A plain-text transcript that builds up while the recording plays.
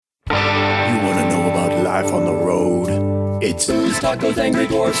life on the road. It's booze, tacos, angry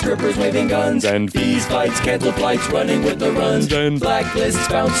dwarfs, strippers waving guns, and fees, fights, cancel flights, running with the runs, and blacklists,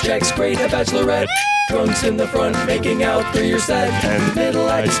 bounce checks, great a bachelorette, drunks in the front making out through your set, and middle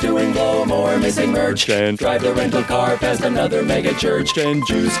acts doing blow more, missing merch, and drive the rental car past another mega church, and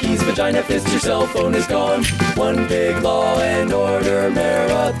juice keys, vagina fist, your cell phone is gone. One big Law and Order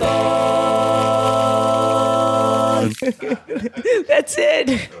marathon. That's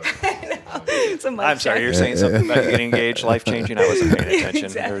it. I'm sorry, you're saying something about getting engaged, life-changing. I wasn't paying attention.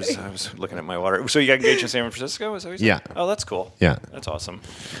 Exactly. I was looking at my water. So you got engaged in San Francisco? Is that what you said? Yeah. Oh, that's cool. Yeah. That's awesome.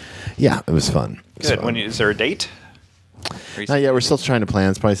 Yeah, it was fun. Good. Is there a date? Not yet. We're still trying to plan.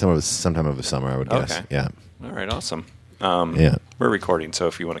 It's probably sometime over the summer, I would guess. Okay. Yeah. All right, awesome. Yeah. We're recording, so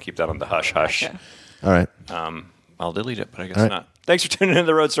if you want to keep that on the hush-hush. Okay. All right. I'll delete it, but I guess All right. not. Thanks for tuning in to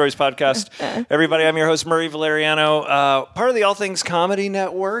the Road Stories podcast. Everybody, I'm your host, Murray Valeriano, part of the All Things Comedy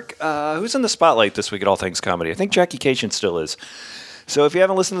Network. Who's in the spotlight this week at All Things Comedy? I think Jackie Cation still is. So if you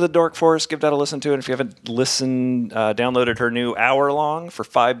haven't listened to The Dork Force, give that a listen to. And if you haven't downloaded her new hour-long for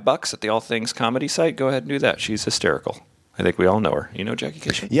 $5 at the All Things Comedy site, go ahead and do that. She's hysterical. I think we all know her. You know Jackie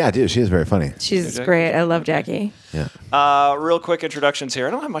Cation? Yeah, I do. She is very funny. She's great. I love Jackie. Yeah. Real quick introductions here. I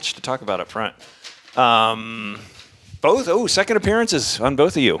don't have much to talk about up front. Second appearances on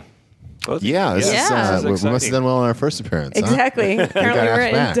both of you. Both Yeah, of you. This is we must have exciting. done well on our first appearance. Huh? Exactly. Apparently we're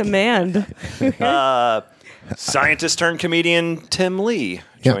in asked back. demand. Scientist turned comedian Tim Lee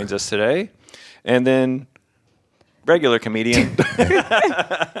joins us today. And then regular comedian.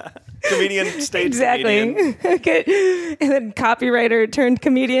 Stage Exactly. comedian. Okay. And then copywriter turned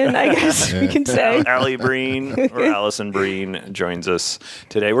comedian, I guess we can say. Alli Breen or Allison Breen joins us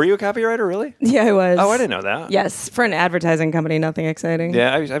today. Were you a copywriter, really? Yeah, I was. Oh, I didn't know that. Yes, for an advertising company, nothing exciting.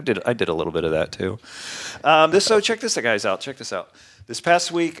 Yeah, I did a little bit of that too. Check this guys out. Check this out. This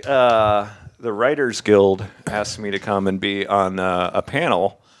past week, the Writers Guild asked me to come and be on a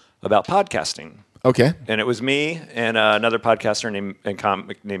panel about podcasting. Okay. And it was me and another podcaster named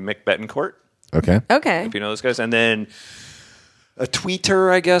Mick Betancourt, Okay. Okay. if you know those guys. And then a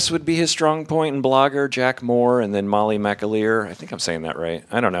tweeter, I guess, would be his strong point, and blogger, Jack Moore, and then Molly McAleer. I think I'm saying that right.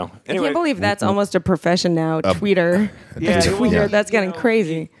 I don't know. I Anyway, can't believe that's almost a profession now, tweeter. Yeah, A tweeter, yeah. that's getting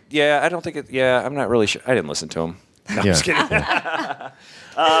crazy. yeah, I don't think it. Yeah, I'm not really sure. I didn't listen to him. No, I'm Yeah. just kidding.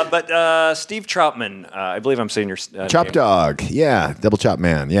 But Steve Troutman, I believe I'm saying your Chop name. dog. Yeah. Double chop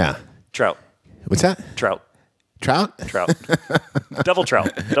man. Yeah. Trout. What's that? Trout. Trout? Double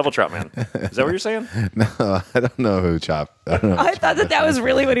trout, man. Is that what you're saying? No, I don't know who chop. I don't know. I thought that was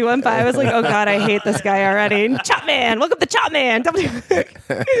really what he went by. I was like, oh, God, I hate this guy already. Chop man. Welcome to Chop man.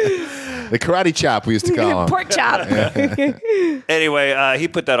 The karate chop we used to call him. Pork chop. Anyway, he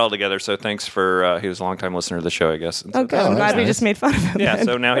put that all together, so thanks for, he was a long-time listener of the show, I guess. And so Okay, I'm glad we just made fun of him. yeah, then.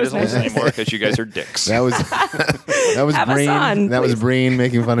 so now he doesn't listen anymore because you guys are dicks. That was Have us Breen. on, That was please. Breen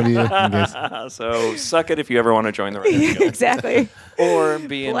making fun of you. So suck it if you ever want to join the Writers Guild. Exactly. Or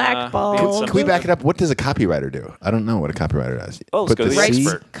be in, Blackball. be in Can some Can we sort back of- it up? What does a copywriter do? I don't know what a copywriter does. Oh, let's Put go to the C-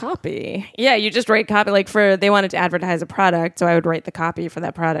 expert. Copy. Yeah, you just write copy. Like they wanted to advertise a product, so I would write the copy for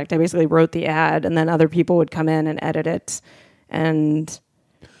that product. I basically wrote the ad, and then other people would come in and edit it, and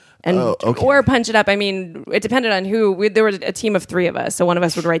okay. or punch it up. I mean, it depended on who. There was a team of 3 of us, so one of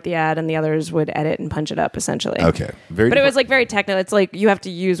us would write the ad, and the others would edit and punch it up. Essentially, Okay. But it was like very technical. It's like you have to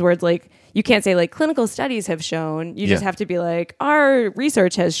use words like. You can't say like clinical studies have shown. You just Yeah. have to be like our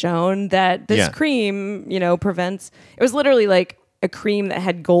research has shown that this Yeah. cream, prevents. It was literally like a cream that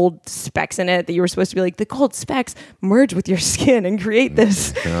had gold specks in it that you were supposed to be like the gold specks merge with your skin and create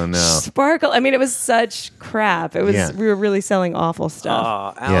this Oh, no. sparkle. I mean, it was such crap. It was Yeah. we were really selling awful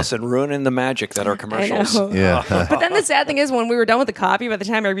stuff. Allison ruining the magic that are I commercials. know. Yeah. But then the sad thing is, when we were done with the copy, by the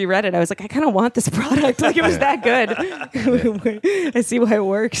time I reread it, I was like, I kind of want this product. Like it was that good. I see why it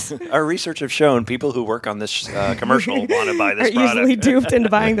works. Our research have shown people who work on this commercial want to buy Are this easily product. duped into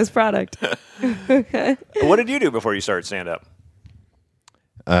buying this product. What did you do before you started stand-up?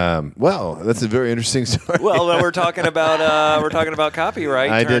 Well, that's a very interesting story. Well, we're talking about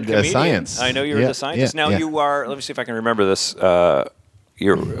copyright. I turned did, comedian. science. I know you're Yeah, the scientist. yeah, Now yeah. you are. Let me see if I can remember this.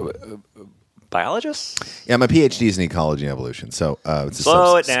 You're a biologist. Yeah, my PhD is in ecology and evolution. So it's a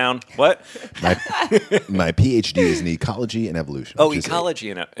Slow it down. What? My PhD is in ecology and evolution. Oh, which is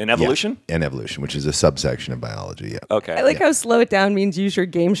ecology and evolution. Yeah, and evolution, which is a subsection of biology. Yeah. Okay. I like how slow it down means use your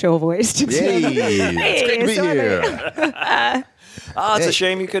game show voice. To Yay! It's great to be so here. It's Hey. a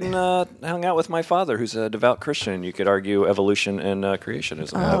shame you couldn't hang out with my father, who's a devout Christian. You could argue evolution and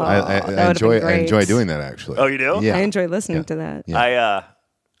creationism. that would've I been great. enjoy doing that actually. Oh, you do? Yeah. I enjoy listening to that. Yeah.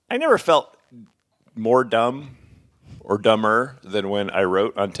 I never felt more dumb or dumber than when I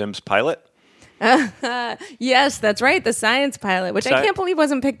wrote on Tim's pilot. Yes, that's right. The science pilot, which I can't believe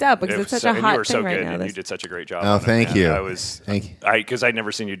wasn't picked up because it's such a hot thing right now. You did such a great job. Oh, thank you. Thank you. Because I'd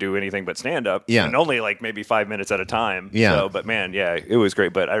never seen you do anything but stand up. Yeah. And only like maybe 5 minutes at a time. Yeah. So, but man, yeah, it was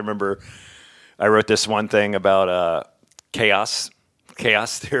great. But I remember I wrote this one thing about chaos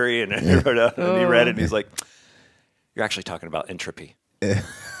theory, and I wrote out, and he read it, and he's like, "You're actually talking about entropy."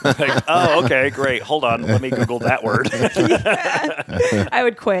 Like, oh, okay, great. Hold on, let me Google that word. I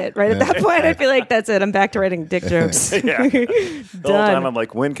would quit right at that point. I'd be like, "That's it. I'm back to writing dick jokes." Yeah. The whole time I'm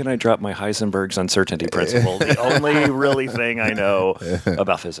like, when can I drop my Heisenberg's uncertainty principle? The only really thing I know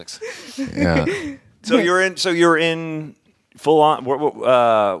about physics. Yeah. So you're in full on.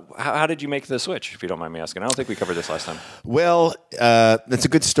 How did you make the switch? If you don't mind me asking, I don't think we covered this last time. Well, that's a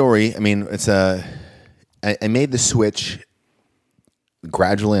good story. I mean, I made the switch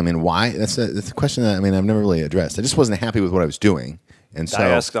gradually. I mean, why? That's a question that I've never really addressed. I just wasn't happy with what I was doing, and so I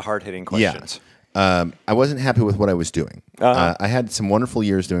ask the hard-hitting questions. Yeah, I wasn't happy with what I was doing. Uh-huh. I had some wonderful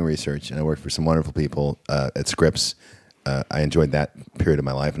years doing research, and I worked for some wonderful people at Scripps. I enjoyed that period of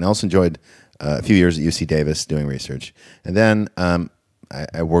my life, and I also enjoyed a few years at UC Davis doing research. And then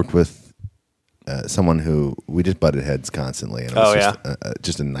I worked with someone who we just butted heads constantly, and it was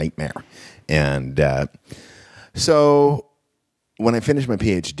just a nightmare. And so when I finished my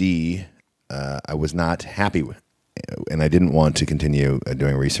PhD, I was not happy with, and I didn't want to continue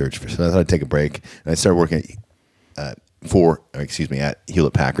doing research. So I thought I'd take a break, and I started working at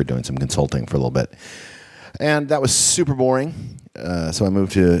Hewlett Packard doing some consulting for a little bit. And that was super boring. So I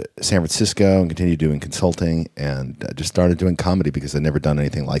moved to San Francisco and continued doing consulting, and just started doing comedy because I'd never done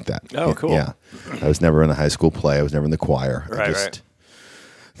anything like that. Oh, cool. Yeah. I was never in a high school play. I was never in the choir. I just Right.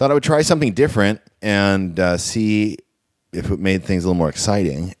 thought I would try something different and see if it made things a little more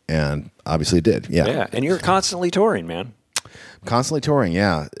exciting, and obviously it did. Yeah. Yeah, and you're constantly touring, man. Constantly touring,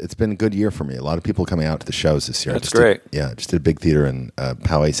 yeah. It's been a good year for me. A lot of people coming out to the shows this year. That's great. Just did a big theater in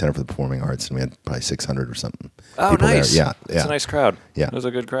Poway Center for the Performing Arts, and we had probably 600 or something. Oh, people nice. there. Yeah, It's a nice crowd. Yeah. It was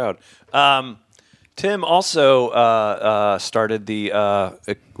a good crowd. Tim also started the,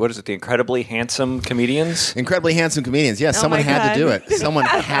 the Incredibly Handsome Comedians? Incredibly Handsome Comedians. Yes, Oh someone my had to do God.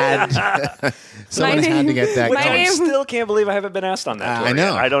 it. Someone had to get that Which I going. still can't believe I haven't been asked on that tour I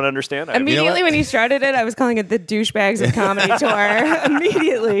know. yet. I don't understand that. Immediately when you started it, I was calling it the Douchebags of Comedy Tour.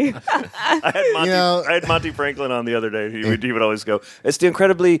 Immediately. I had Monty Franklin on the other day. He would always go, "It's the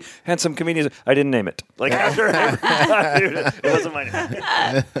Incredibly Handsome Comedians." I didn't name it. Like after it wasn't my name.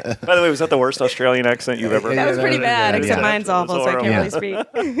 By the way, was that the worst Australian accent you've ever heard? That was pretty bad, except Yeah. mine's awful, so I can't really speak.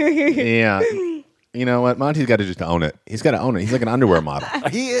 Yeah. You know what? Monty's got to just own it. He's got to own it. He's like an underwear model.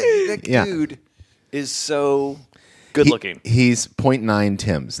 That dude is so good looking. He's 0.9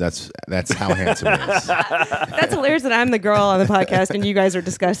 Tims. That's how handsome he is. That's hilarious that I'm the girl on the podcast and you guys are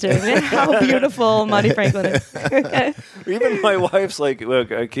disgusting. How beautiful Monty Franklin is. Even my wife's like,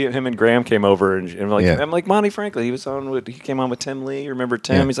 look, him and Graham came over, and I'm like, Monty Franklin. He came on with Tim Lee. You remember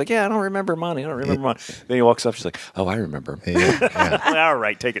Tim? Yeah. He's like, yeah, I don't remember Monty. Then he walks up. She's like, oh, I remember him. Yeah. All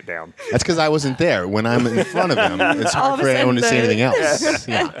right, take it down. That's because I wasn't there. When I'm in front of him, it's All hard of a for anyone to sudden say anything else.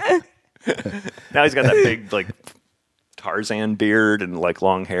 Yeah. Now he's got that big like Tarzan beard and like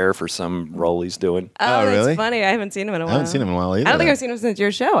long hair for some role he's doing. Oh, really? That's funny. I haven't seen him in a while. I haven't seen him in a while either. I don't think I've seen him since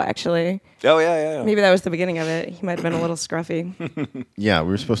your show, actually. Oh yeah. Maybe that was the beginning of it. He might have been a little scruffy. Yeah, we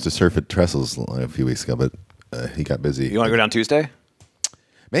were supposed to surf at Trestles a few weeks ago, but he got busy. You want to go down Tuesday?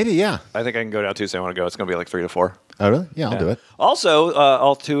 Maybe, yeah. I think I can go down Tuesday. I want to go. It's going to be like 3 to 4. Oh, really? Yeah, I'll do it. Also,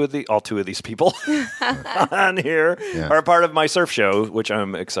 all two of these people on here are part of my surf show, which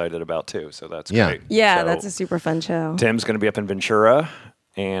I'm excited about too. So that's great. Yeah, So that's a super fun show. Tim's going to be up in Ventura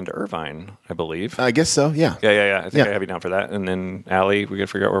and Irvine, I believe. I guess so, yeah. Yeah. I think I have you down for that. And then, Allie, we got to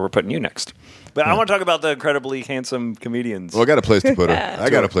figure out where we're putting you next. But I want to talk about the incredibly handsome comedians. Well, I got a place to put her. I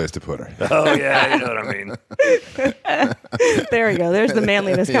got a place to put her. Oh, yeah, you know what I mean. There we go. There's the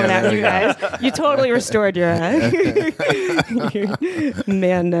manliness coming out of you guys. You totally restored your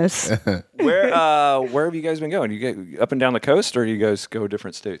manness. Where have you guys been going? You get up and down the coast, or do you guys go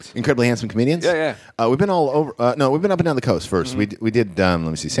different states? Incredibly Handsome Comedians? Yeah. We've been all over. No, we've been up and down the coast first. We did, let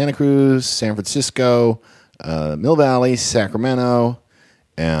me see, Santa Cruz, San Francisco, Mill Valley, Sacramento,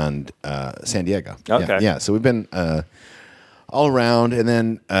 and San Diego. Okay. Yeah. So we've been all around, and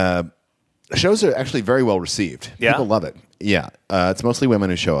then shows are actually very well received. Yeah? People love it. Yeah. It's mostly women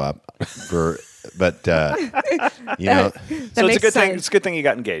who show up but you know. So it's a good thing. sense. It's a good thing you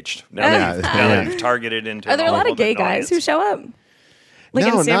got engaged. Now that you've targeted into. Are there a lot an of gay open guys who audience. show up? Like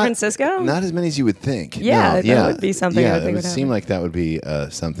in San Francisco? Not as many as you would think. Yeah, No, that would be something I Yeah, would think it would would seem happen. like that would be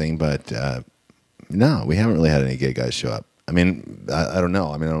something, but no, we haven't really had any gay guys show up. I mean, I don't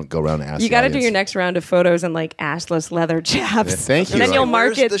know. I mean, I don't go around and ask. You got to do audience. your next round of photos in like assless leather chaps. Yeah, thank you. And then you'll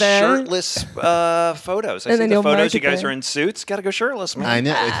Where's market the shirtless photos. I And see then the you'll photos. You market guys there. are in suits. Got to go shirtless, man. I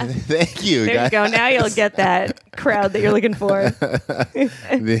know. Thank you. There you go. Now you'll get that crowd that you're looking for.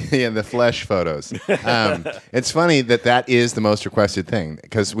 The flesh photos. It's funny that is the most requested thing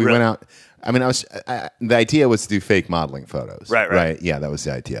because we went out. I mean, the idea was to do fake modeling photos. Right. Yeah, that was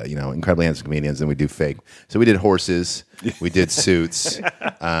the idea. You know, incredibly handsome comedians, and we do fake. So we did horses, we did suits,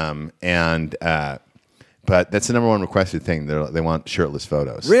 but that's the number one requested thing. They want shirtless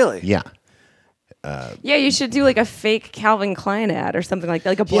photos. Really? Yeah. Yeah, you should do like a fake Calvin Klein ad or something like that,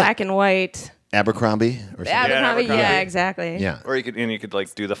 like a black and white. Abercrombie or something. Abercrombie. Abercrombie. Yeah, exactly. Yeah. Or you could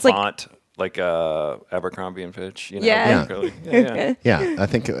like do the like- font like Abercrombie and Fitch. You know? Yeah. Yeah. Yeah, I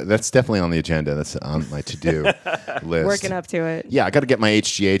think that's definitely on the agenda. That's on my to-do list. Working up to it. Yeah, I got to get my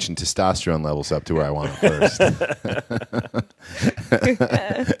HGH and testosterone levels up to where I want them first.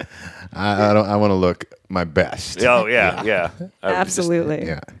 I want to look my best. Oh yeah. I would Absolutely.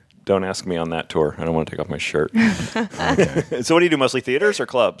 Yeah. don't ask me on that tour. I don't want to take off my shirt. So what do you do? Mostly theaters or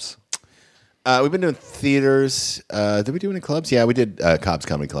clubs? We've been doing theaters. Did we do any clubs? Yeah, we did Cobb's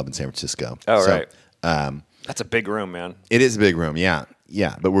Comedy Club in San Francisco. Oh, So, right. That's a big room, man. It is a big room, yeah.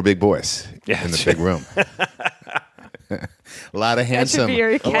 But we're big boys Yeah, in the sure. big room. A lot of That handsome. should be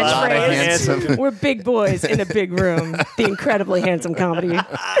your lot of catchphrase. handsome. We're big boys in a big room. The incredibly handsome comedy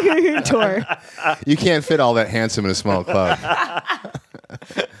tour. You can't fit all that handsome in a small club.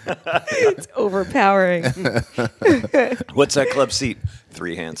 It's overpowering. What's that club seat?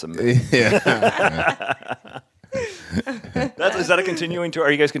 3 handsome men. Yeah. Is that a continuing tour?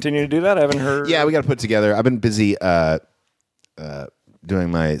 Are you guys continuing to do that? I haven't heard. Yeah, we got to put together. I've been busy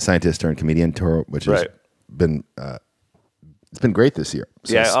doing my scientist turned comedian tour, which has Right. been it's been great this year.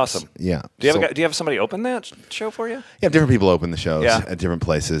 So Yeah, awesome. Yeah. Do you So- have somebody open that show for you? Yeah, different people open the shows Yeah. at different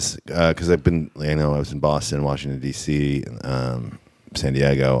places because I was in Boston, Washington D.C., San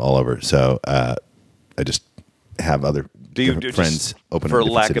Diego, all over. So I just have other different friends open for in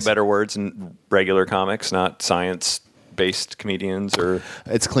different lack cities. of better words, and regular comics, not science-based comedians, or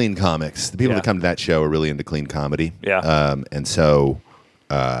It's clean comics. The people Yeah. that come to that show are really into clean comedy. Yeah. And so.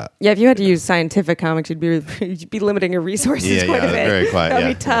 Yeah, if you had to use scientific comics, you'd be limiting your resources Yeah, quite a yeah, bit. very quiet, That'd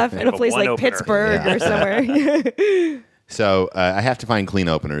yeah. be tough in a But place one like opener. Pittsburgh Yeah. or somewhere. So I have to find clean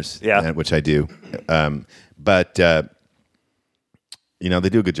openers, Yeah. which I do. But they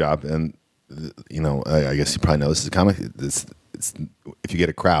do a good job, and I guess you probably know this is a comic. It's if you get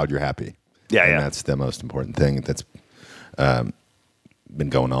a crowd, you're happy. Yeah, and yeah. that's the most important thing that's been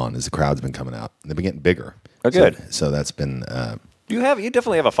going on. Is the crowd's been coming out, and they've been getting bigger. Oh, good. So that's been. you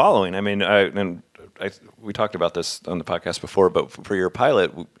definitely have a following. I mean, we talked about this on the podcast before, but for your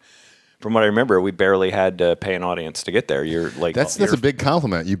pilot, from what I remember, we barely had to pay an audience to get there. You're like That's a big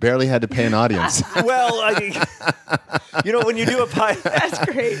compliment. You barely had to pay an audience. Well, when you do a pilot, That's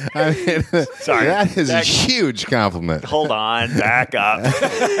great. I mean, Sorry. that is a huge compliment. hold on, back up.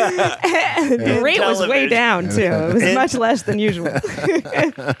 The rate was way television. down, too. It was much less than usual.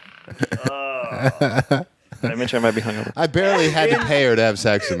 I mentioned I might be hungover. I barely had to pay her to have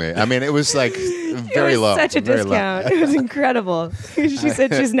sex with me. I mean, it was like very it was low. such a very low. discount. It was incredible. She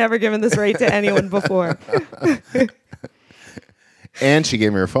said she's never given this rate to anyone before. And she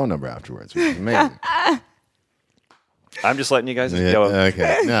gave me her phone number afterwards, which is amazing. I'm just letting you guys Yeah, go.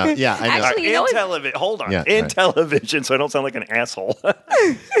 okay. No, yeah, I know. Actually, you know in what- television, hold on. Yeah, in right. television, so I don't sound like an asshole.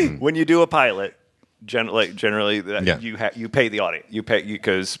 When you do a pilot, generally Yeah. you pay the audience. You pay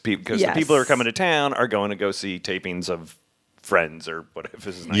because the Yes. people who are coming to town are going to go see tapings of Friends or what if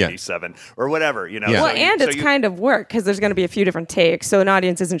this is Yeah. 97 or whatever. Yeah. Well, So and it's kind of work because there's going to be a few different takes, so an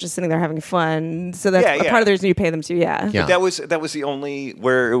audience isn't just sitting there having fun. So that's Yeah, a yeah. part of the reason you pay them too. Yeah. Yeah. that was the only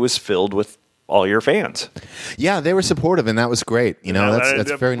where it was filled with all your fans. Yeah, they were supportive, and that was great. Yeah,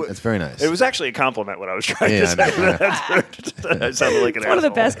 That's very nice. It was actually a compliment what I was trying Yeah, to say. I I sounded like an It's one of the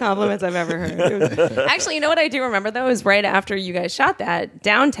asshole. best compliments I've ever heard. It was- Actually, you know what I do remember though is right after you guys shot that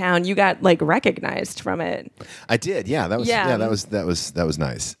downtown, you got like recognized from it. I did. Yeah, that was. Yeah. Yeah, that was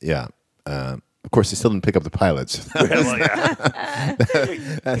nice. Yeah. Of course, they still didn't pick up the pilots. Well, yeah.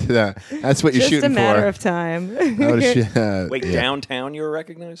 That's what you're Just shooting a matter for. of time. Wait, yeah. downtown you were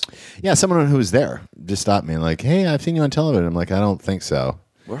recognized? Yeah, someone who was there just stopped me and like, "Hey, I've seen you on television." I'm like, "I don't think so."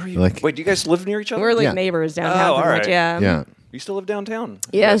 Where are you? Like, Wait, do you guys live near each other? We're like Yeah. neighbors downtown. Oh, pretty all much, right. yeah. yeah. You still live downtown?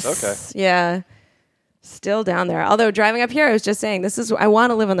 Yes. Okay. Yeah. Still down there. Although driving up here, I was just saying, I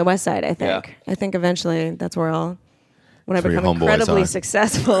want to live on the west side. I think. Yeah. I think eventually that's where I'll when I That's where your become homeboys incredibly are.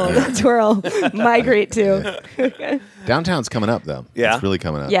 successful, that's where I'll migrate to. Downtown's coming up, though. Yeah? It's really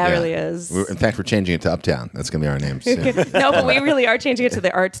coming up. Yeah, it really is. In fact, we're changing it to Uptown. That's going to be our name soon. No, but we really are changing it to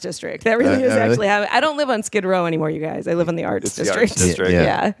the Arts District. That really is really? actually how. I don't live on Skid Row anymore, you guys. I live in the Arts It's the District. Arts District.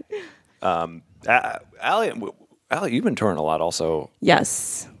 Yeah. Yeah. Allie, you've been touring a lot also.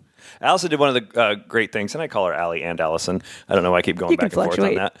 Yes. Allison did one of the great things, and I call her Alli and Allison. I don't know why I keep going You back can and forth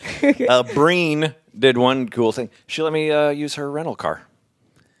on that. Breen did one cool thing. She let me use her rental car.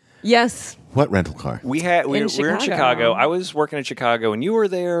 Yes. What rental car? We were in Chicago. I was working in Chicago, and you were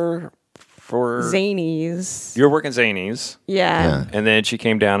there for Zanies. You were working Zanies, Yeah. and then she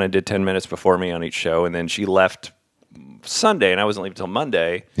came down and did 10 minutes before me on each show, and then she left Sunday, and I wasn't leaving until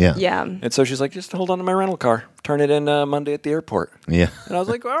Monday. Yeah. Yeah. And so she's like, just hold on to my rental car. Turn it in Monday at the airport. Yeah. And I was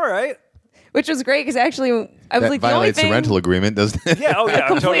like, all right. Which was great because actually I was That like the only violates thing. the rental agreement, doesn't it? Yeah, oh yeah,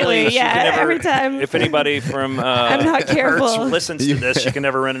 Completely, totally. She yeah, can never, every time. If anybody from I'm not careful. Hertz listens to this, she can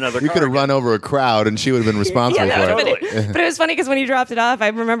never rent another You car. could have run over a crowd, and she would have been responsible Yeah, for but it. Totally. but it was funny because when you dropped it off, I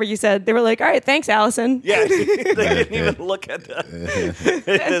remember you said they were like, "All right, thanks, Allison." Yeah, they didn't even look at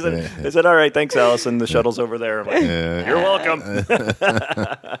that. They said, all right, thanks, Allison. The shuttle's over there. I'm like, you're welcome.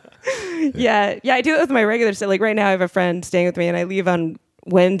 Yeah, I do it with my regular stuff. Like right now, I have a friend staying with me, and I leave on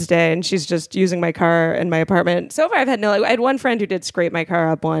Wednesday, and she's just using my car in my apartment. So far, I've had I had one friend who did scrape my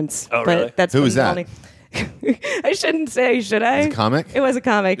car up once. Oh, but really? That's Who been was the that? only- I shouldn't say, should I? It's a comic? It was a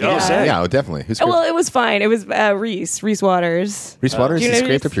comic. Oh, yeah. sick. Yeah, definitely. Who's Well, it was fine. It was Reese Waters. Reese Waters? do you He know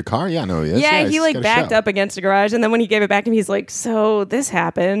scraped Reese? up your car? Yeah, I know he is. Yeah, he's he like got a backed show. up against a garage, and then when he gave it back to me, he's like, "So this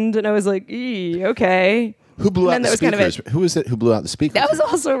happened," and I was like, okay. Who blew And out then the that was kind of speakers? Who was it who blew out the speakers? That was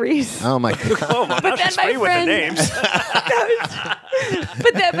also Reese. Oh, my God. Oh, well, now then she's my free with the friend- names.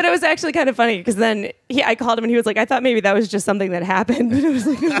 But it was actually kind of funny because then I called him and he was like, I thought maybe that was just something that happened. And it was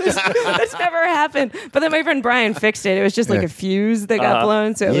like, that's never happened. But then my friend Brian fixed it. It was just like Yeah. a fuse that got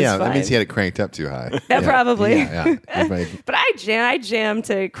blown, so it was Yeah, fine. that means he had it cranked up too high. Yeah, probably. Yeah. Everybody- But I jammed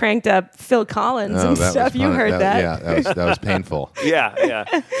to cranked up Phil Collins Oh, and that was stuff. You fun. heard that. Yeah, that was painful. Yeah.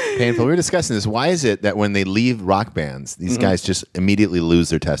 Painful. We were discussing this. Why is it that when they leave rock bands, these guys just immediately lose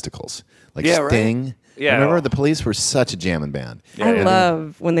their testicles? Like Yeah, right. Sting. Yeah. Remember, the Police were such a jamming band. I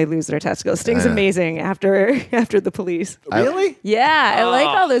love when they lose their testicles. Sting's amazing after the Police. Really? Yeah, I like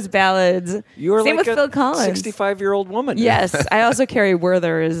all those ballads. You are Same like with Phil Collins. 65-year-old woman. Yes, I also carry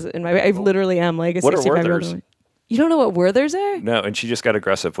Werthers in my. I literally am like a What are 65-year-old Werthers? woman. You don't know what Werthers are? No, and she just got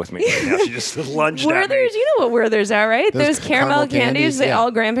aggressive with me right now. She just lunged at me. Werthers, you know what Werthers are, right? Those Those caramel caramel candies, candies that yeah.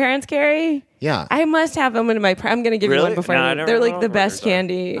 all grandparents carry. Yeah. I must have them in my. I'm going to give you Really? one before. No, I you. never They're know like the what best Werthers are.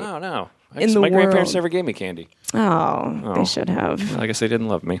 candy. Oh, no. In the my grandparents world. never gave me candy. Oh, they should have. I guess they didn't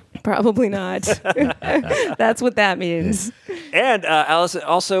love me. Probably not. That's what that means. And Allison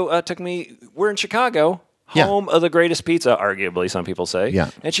also took me. We're in Chicago, Yeah. home of the greatest pizza, arguably, some people say. Yeah.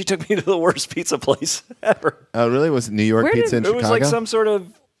 And she took me to the worst pizza place ever. Oh, really? Was it New York Where pizza in did- It Chicago? was like some sort of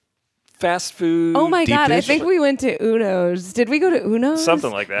fast food. Oh my Deep God! I dish? think we went to Uno's. Did we go to Uno's? Something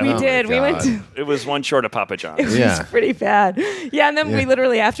like that. We Oh my did. We went God. to. It was one short of Papa John's. It was Yeah. pretty bad. Yeah, and then Yeah. we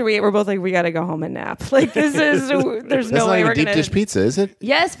literally after we ate, we're both like, we got to go home and nap. Like this is there's That's no not way even we're deep gonna. dish pizza, is it?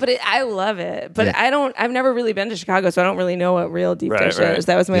 Yes, but I love it. But Yeah. I've never really been to Chicago, so I don't really know what real deep Right, dish right. is.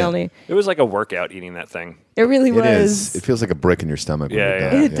 That was my Yeah. only. It was like a workout eating that thing. It really It was. is. It feels like a brick in your stomach. when Yeah, you're yeah.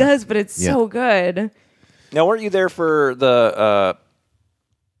 done. It does, but it's Yeah. so good. Now, weren't you there for the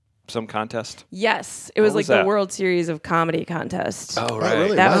some contest? Yes, it was What like was the that? World Series of Comedy contest. Oh,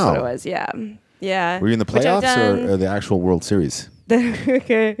 really? That was Wow. what it was. Yeah, yeah. Were you in the Which I've playoffs done- or the actual World Series?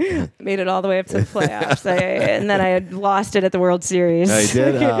 Okay. Made it all the way up to the playoffs. And then I had lost it at the World Series. Oh, you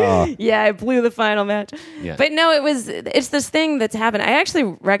did? Oh. Yeah, I blew the final match. Yeah. But no, it's this thing that's happened. I actually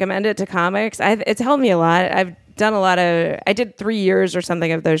recommend it to comics. It's helped me a lot. I've done I did 3 years or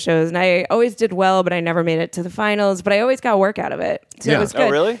something of those shows, and I always did well, but I never made it to the finals, but I always got work out of it. So Yeah. it was Oh,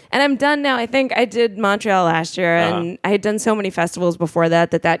 good. really? And I'm done now. I think I did Montreal last year, and I had done so many festivals before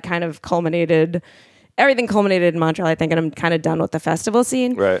that kind of culminated. Everything culminated in Montreal, I think, and I'm kind of done with the festival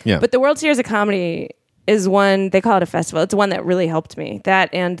scene. Right. Yeah. But the World Series of Comedy is one, they call it a festival. It's one that really helped me. That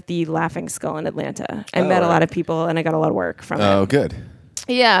and the Laughing Skull in Atlanta. I met a lot of people and I got a lot of work from Oh, it. good.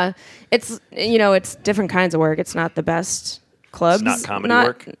 Yeah. It's different kinds of work. It's not the best clubs. It's not comedy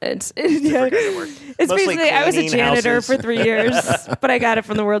work? It's Different kind of work. It's Mostly basically, I was a cleaning janitor houses. for 3 years, but I got it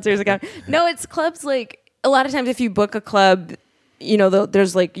from the World Series of Comedy. No, it's clubs like, a lot of times if you book a club,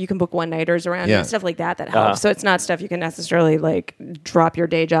 there's like, you can book one-nighters around Yeah. and stuff like that helps. So it's not stuff you can necessarily like drop your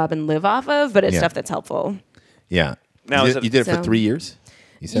day job and live off of, but it's Yeah. stuff that's helpful. Yeah. Now, you did it for So- 3 years?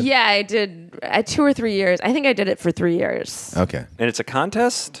 You said? Yeah, I did 2 or 3 years. I think I did it for 3 years. Okay. And it's a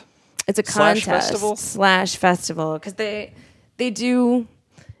contest? It's a contest festival because they do.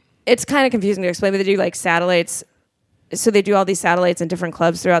 It's kind of confusing to explain, but they do like satellites. So they do all these satellites in different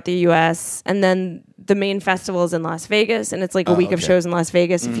clubs throughout the U.S. and then the main festival is in Las Vegas, and it's like a week of shows in Las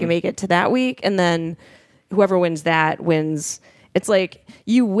Vegas if you make it to that week, and then whoever wins that wins. It's like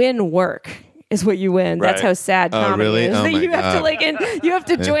you win work. Is what you win. That's how sad comedy is. That you have to you have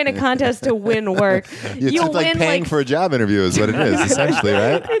to join a contest to win work. It's like paying for a job interview is what it is, essentially,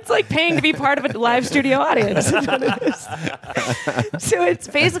 right? It's like paying to be part of a live studio audience. Is what it is. So it's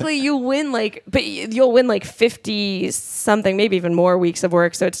basically you win but you'll win 50 something, maybe even more weeks of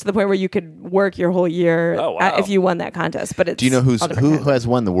work. So it's to the point where you could work your whole year if you won that contest. But do you know who has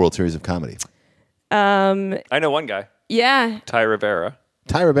won the World Series of Comedy? I know one guy. Yeah, Ty Rivera.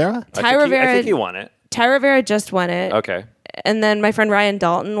 Ty Rivera? I think he won it. Ty Rivera just won it. Okay. And then my friend Ryan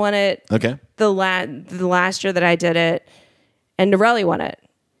Dalton won it. Okay. The last year that I did it. And Norelli won it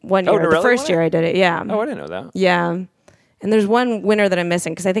 1 year. The first year I did it, yeah. Oh, I didn't know that. Yeah. And there's one winner that I'm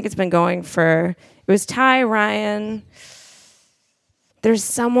missing because I think it's been going it was Ty, Ryan. There's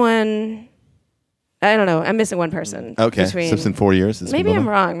someone, I don't know. I'm missing one person. Okay. So it's been 4 years? Maybe I'm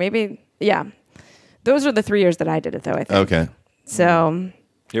wrong. Maybe, yeah. Those are the 3 years that I did it, though, I think. Okay. So.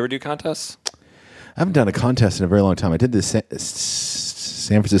 You ever do contests? I haven't done a contest in a very long time. I did this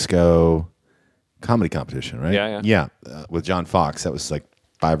San Francisco comedy competition, right? Yeah. With John Fox. That was like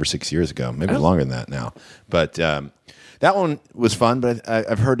 5 or 6 years ago. Maybe longer than that now. But that one was fun, but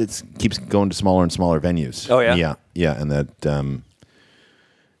I've heard it keeps going to smaller and smaller venues. Oh, yeah? Yeah, and that,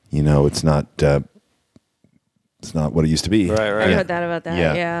 it's not what it used to be. Right. I heard that about that,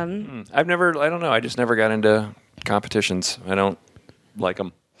 yeah. I don't know. I just never got into competitions. I don't like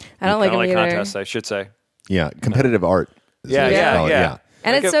them. I don't like them either. Contests, I should say. Yeah, competitive art. Yeah.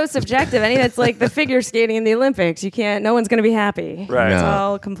 And it's so subjective. I mean, it's like the figure skating in the Olympics. No one's going to be happy. Right. It's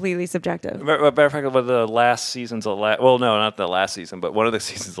all completely subjective. Matter of fact, with the last season's well, no, not the last season, but one of the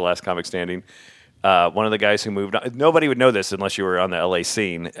seasons of The Last Comic Standing, one of the guys who moved on, nobody would know this unless you were on the LA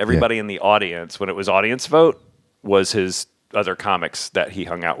scene. Everybody in the audience, when it was audience vote, was his other comics that he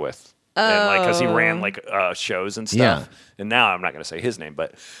hung out with. And because he ran shows and stuff. Yeah. And now I'm not going to say his name,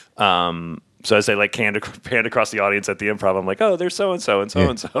 but so as they panned across the audience at the Improv, I'm like, oh, there's so and so and so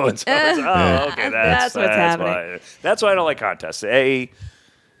and so and so. Oh, okay, that's what's happening. Why. That's why I don't like contests.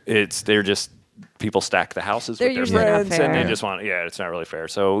 They're just people stack the houses with their friends, and they just want. Yeah, it's not really fair.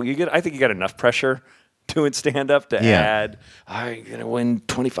 So I think you get enough pressure doing stand up to add. I'm gonna win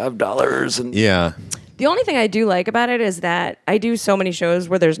 $25 and The only thing I do like about it is that I do so many shows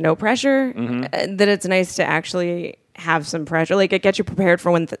where there's no pressure that it's nice to actually have some pressure. Like it gets you prepared for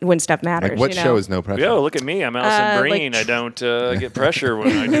when stuff matters. Like what show is no pressure? Yo, look at me. I'm Allison Breen. I don't get pressure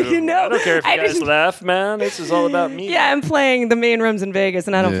when I do. I don't care if you guys laugh, man. This is all about me. Yeah, I'm playing the main rooms in Vegas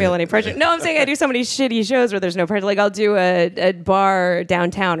and I don't feel any pressure. No, I'm saying I do so many shitty shows where there's no pressure. Like I'll do a bar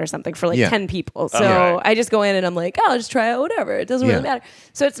downtown or something for 10 people. So I just go in and I'm like, I'll just try out whatever. It doesn't really matter.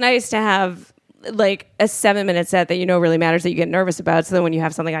 So it's nice to have like a 7-minute set that really matters that you get nervous about, so that when you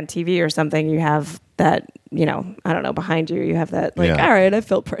have something on TV or something, you have that I don't know, behind you have that all right, I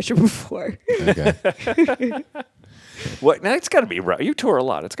felt pressure before. Okay. Now it's got to be rough. You tour a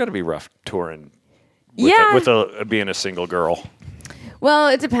lot. It's got to be rough touring with being a single girl. Well,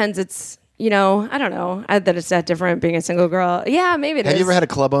 it depends. It's I don't know that it's that different being a single girl. Yeah, maybe it is. Have you ever had a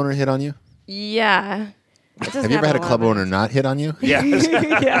club owner hit on you? Yeah. Have you ever had a club owner not hit on you? Yeah.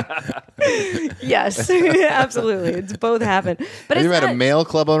 Yes, absolutely. It's both happened. But have you ever had a male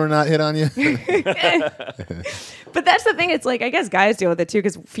club owner not hit on you? But that's the thing. It's like, I guess guys deal with it too,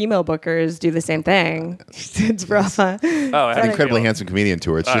 because female bookers do the same thing. It's rough. Huh? Oh, an incredibly handsome comedian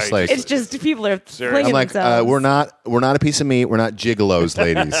tour. It's just like people are flinging I'm like, themselves. we're not a piece of meat. We're not gigolos,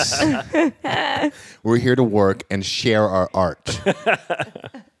 ladies. We're here to work and share our art.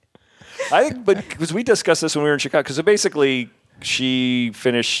 I think, because we discussed this when we were in Chicago, because basically she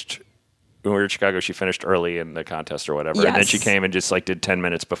finished, when we were in Chicago, she finished early in the contest or whatever. Yes. And then she came and just did 10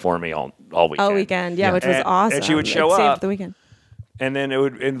 minutes before me all weekend. All weekend, yeah, which was awesome. And she would show up. Saved the weekend. And then it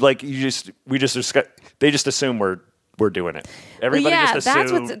would, and they just assume we're doing it. Everybody just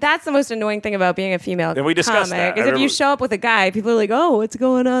assumes. That's the most annoying thing about being a female and we discussed comic, is if you show up with a guy, people are like, oh, what's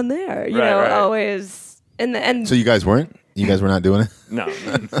going on there? Right. Always. And so you guys weren't? You guys were not doing it? No.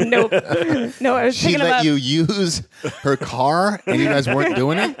 Nope. No, I was She let you use her car and you guys weren't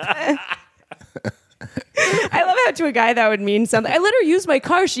doing it? I love how to a guy that would mean something. I let her use my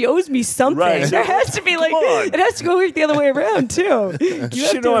car. She owes me something. Right. There has to be it has to go the other way around too.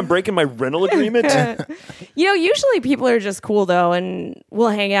 You know I'm breaking my rental agreement? Usually people are just cool though and we'll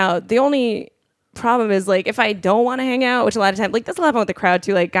hang out. The only problem is like if I don't want to hang out, which a lot of times like this will happen with the crowd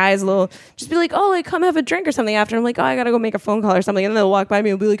too, like guys will just be like, oh, like come have a drink or something after. I'm like, oh, I gotta go make a phone call or something, and then they'll walk by me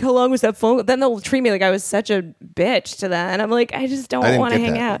and be like, how long was that phone call? Then they'll treat me like I was such a bitch to them, and I'm like, I just don't want to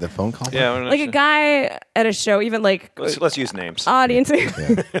hang out. The phone call, like a guy at a show, even like let's use names. Audience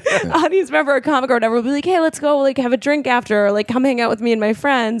member or comic or whatever will be like, hey, let's go like have a drink after, or like come hang out with me and my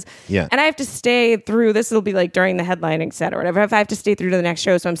friends. Yeah, and I have to stay through. This will be like during the headlining set or whatever. If I have to stay through to the next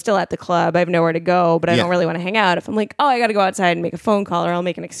show, so I'm still at the club, I have nowhere to go, but I don't really want to hang out. If I'm like, oh, I got to go outside and make a phone call, or I'll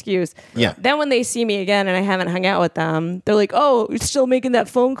make an excuse. Yeah. Then when they see me again and I haven't hung out with them, they're like, oh, you're still making that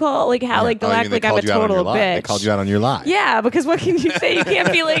phone call? Like how? Like they'll act like I'm a total bitch. They called you out on your lie. Yeah, because what can you say? You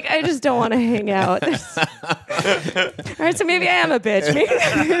can't be like, I just don't want to hang out. All right, so maybe I am a bitch.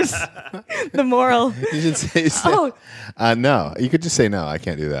 Maybe there's the moral. You should say no. You could just say no. I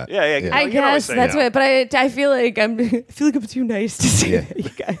can't do that. Yeah. I guess that's what. But I feel like I'm too nice to say that, you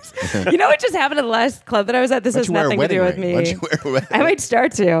guys. You know what just happened at the last club that I was at? This has nothing to do with me. I might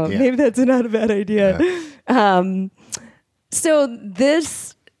start to. Yeah. Maybe that's not a bad idea. Yeah. So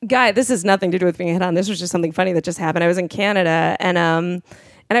this guy, this has nothing to do with being hit on. This was just something funny that just happened. I was in Canada and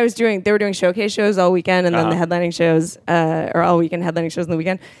I was they were doing showcase shows all weekend and then the headlining shows, or all weekend headlining shows on the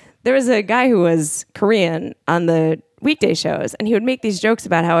weekend. There was a guy who was Korean on the weekday shows, and he would make these jokes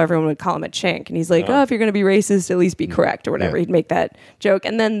about how everyone would call him a chink. And he's like, oh, if you're going to be racist, at least be correct or whatever. Yeah. He'd make that joke.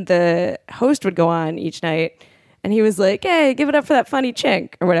 And then the host would go on each night, and he was like, hey, give it up for that funny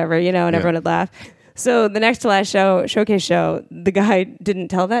chink or whatever, and everyone would laugh. So the next to last showcase show, the guy didn't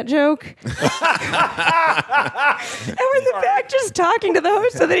tell that joke. And we're in the back just talking to the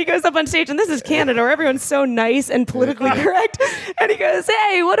host. So then he goes up on stage, and this is Canada, where everyone's so nice and politically correct. And he goes,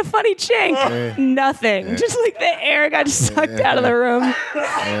 hey, what a funny chink. Nothing. Just like the air got sucked out of the room.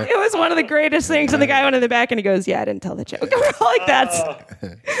 It was one of the greatest things. And the guy went in the back, and he goes, yeah, I didn't tell the joke. We're all like,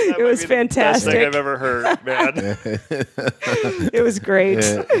 it was fantastic. Best thing I've ever heard, man. It was great.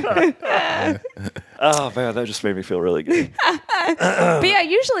 Oh man, that just made me feel really good. But yeah,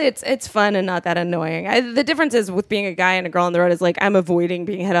 usually it's fun and not that annoying. The difference is with being a guy and a girl on the road is like I'm avoiding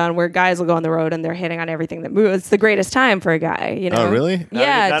being hit on, where guys will go on the road and they're hitting on everything that moves. It's the greatest time for a guy, Oh, really?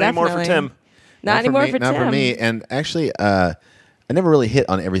 Yeah, not definitely. anymore for Tim. Not anymore for Tim. Not for me. And actually, I never really hit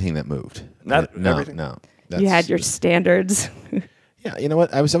on everything that moved. Not no, everything? No. You had your standards. Yeah, you know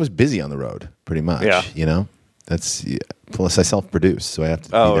what? I was busy on the road pretty much. Yeah. That's plus I self-produce, so I have to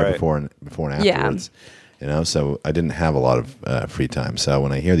be there before and afterwards. Yeah. So I didn't have a lot of free time. So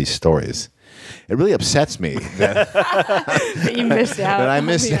when I hear these stories, it really upsets me that you missed out. That I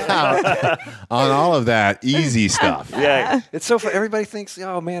missed out on all of that easy stuff. Yeah, it's so fun. Everybody thinks,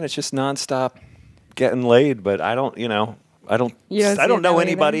 oh man, it's just nonstop getting laid, but I don't know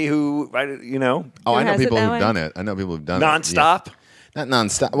anybody who. Oh, I know people who've done it. I know people who've done nonstop. it. Not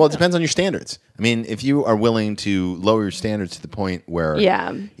nonstop. Well, it depends on your standards. I mean, if you are willing to lower your standards to the point where,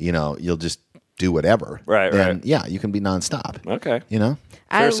 you'll just do whatever. Then, yeah, you can be nonstop. Okay. Is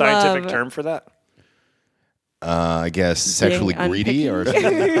there a scientific term for that? I guess sexually greedy or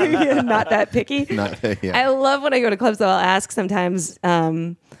not that picky. I love when I go to clubs, though. I'll ask sometimes,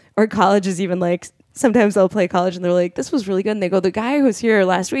 or colleges even like. Sometimes they'll play college and they're like, this was really good. And they go, the guy who was here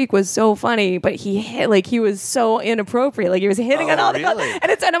last week was so funny, but he was so inappropropriate. Like he was hitting on all the clubs. And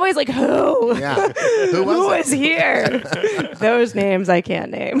I'm always like, who? Yeah. Who was here? Those names I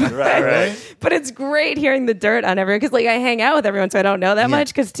can't name. Right. But it's great hearing the dirt on everyone because like I hang out with everyone, so I don't know that much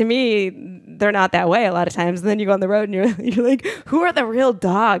because to me, they're not that way a lot of times. And then you go on the road and you're like, who are the real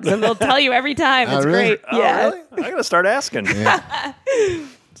dogs? And they'll tell you every time. It's great. Yeah. Really? I got to start asking. Yeah.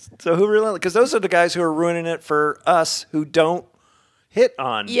 So who really? Because those are the guys who are ruining it for us who don't hit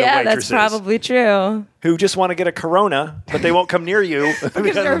on the waitresses. That's probably true. Who just want to get a Corona, but they won't come near you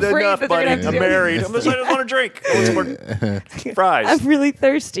because they're afraid enough, that buddy. they're I'm married. I just want a drink. I want some fries. I'm really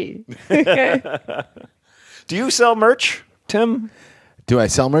thirsty. Do you sell merch, Tim? Do I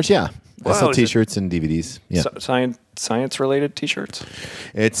sell merch? Yeah. I sell T-shirts and DVDs. Yeah. Science-related T-shirts?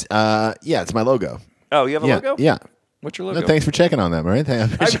 It's it's my logo. Oh, you have a logo? Yeah. What's your logo? No, thanks for checking on that, Murray. I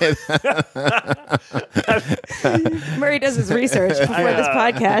appreciate that. Murray does his research before this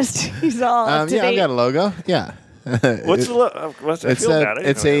podcast. He's all up to date. I've got a logo. Yeah. What's the logo?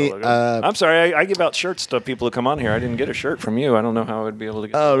 I'm sorry. I give out shirts to people who come on here. I didn't get a shirt from you. I don't know how I would be able to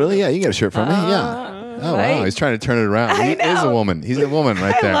get. Oh, really? Yeah, you get a shirt from me. Yeah. Oh, wow. He's trying to turn it around. He is a woman. He's a woman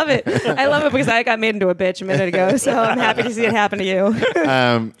right there. I love it. I love it because I got made into a bitch a minute ago. So I'm happy to see it happen to you.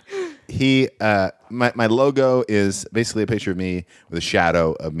 My logo is basically a picture of me with a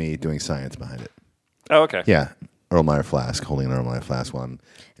shadow of me doing science behind it. Oh, okay. Yeah. Erlenmeyer flask, holding an Erlenmeyer flask one.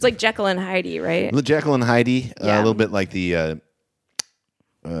 It's like Jekyll and Hyde, right? Jekyll and Hyde, a little bit like the,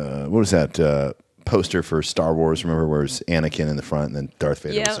 what was that? poster for Star Wars. Remember, where it was Anakin in the front and then Darth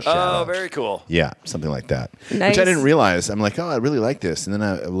Vader was a shadow. Oh, very cool. Yeah, something like that. Nice. Which I didn't realize. I'm like, oh, I really like this. And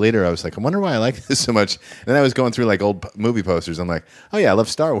then later I was like, I wonder why I like this so much. And then I was going through like old movie posters. I'm like, oh yeah, I love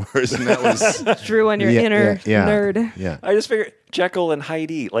Star Wars. And that was Drew on your inner nerd. Yeah. I just figured Jekyll and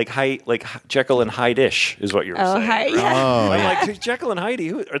Heidi, like Jekyll and Hyde-ish is what you were saying. Right? Oh, I'm yeah. like, Jekyll and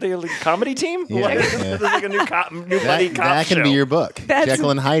Heidi, are they a comedy team? Yeah. Like, this is like a new buddy cop That can show. be your book, That's-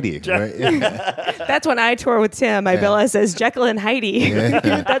 Jekyll and Heidi. Right? Yeah. That's when I tour with Tim. I bill us as Jekyll and Heidi.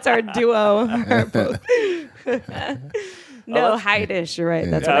 That's our duo. No, Hyde-ish. You're right.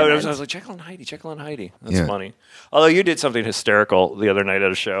 That's what I I meant. was like, Jekyll and Heidi. That's funny. Although you did something hysterical the other night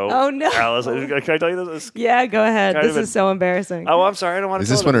at a show. Oh, no. Alice, can I tell you this? Yeah, go ahead. Kind This of is so embarrassing. Oh, I'm sorry. I don't want to Is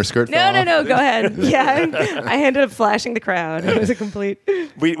this when her skirt fell off? No, go ahead. Yeah, I ended up flashing the crowd. It was a complete.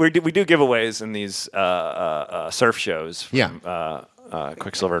 We do giveaways in these surf shows from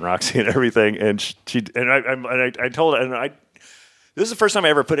Quicksilver and Roxy and everything. And I told her, and this is the first time I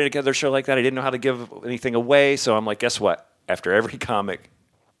ever put together a show like that. I didn't know how to give anything away. So I'm like, guess what? After every comic,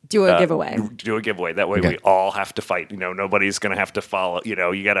 Do a giveaway. do a giveaway. That way we all have to fight. Nobody's going to have to follow. You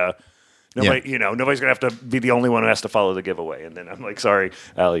gotta. Nobody, nobody's gonna have to be the only one who has to follow the giveaway. And then I'm like, sorry,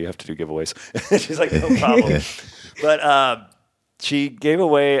 Allie, you have to do giveaways. She's like, no problem. But she gave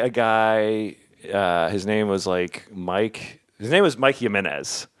away a guy. His name was like Mike. His name was Mike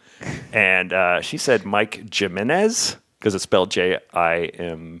Jimenez, and she said Mike Jimenez because it's spelled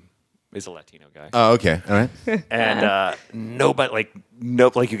Jim. Is a Latino guy. Oh, okay. All right. And nobody,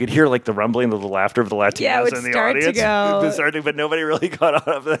 you could hear like the rumbling of the laughter of the Latinos Yeah, it would in the start to audience. go. It was starting, but nobody really got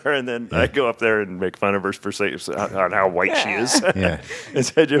on up there. And then I go up there and make fun of her for saying on how white she is. Yeah.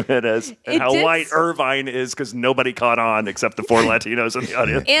 Instead Jimenez. And It how did white Irvine is because nobody caught on except the 4 Latinos in the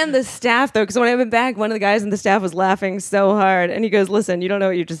audience. And the staff, though, because when I went back, one of the guys in the staff was laughing so hard. And he goes, listen, you don't know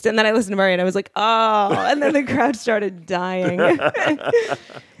what you just did. And then I listened to Murray and I was like, oh. And then the crowd started dying.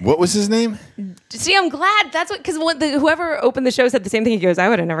 What was his name? See, I'm glad. That's what, because whoever opened the show said the same thing. He goes, I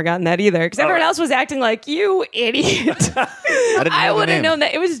would have never gotten that either. Because everyone else was acting like, you idiot. I would have known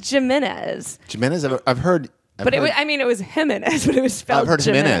that. It was Jimenez. Jimenez? I've heard. But it was Jimenez, but it was spelled I've heard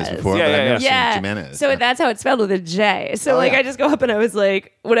Jimenez before, but I've never seen Jimenez. So that's how it's spelled with a J. So I just go up and I was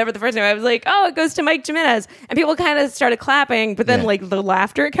like, whatever the first name, I was like, oh, it goes to Mike Jimenez. And people kind of started clapping, but then like the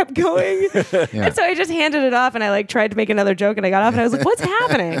laughter kept going. And so I just handed it off and I like tried to make another joke and I got off and I was like, what's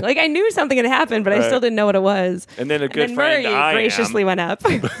happening? Like I knew something had happened, but I still didn't know what it was. And then a good Murray friend graciously went up.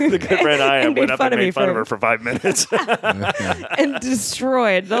 The good friend I am went up and made fun of her for 5 minutes. And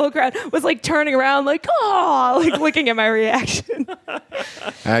destroyed. The whole crowd was like turning around like, oh, like looking at my reaction.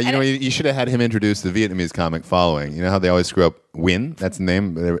 You should have had him introduce the Vietnamese comic following. You know how they always screw up Nguyen? That's the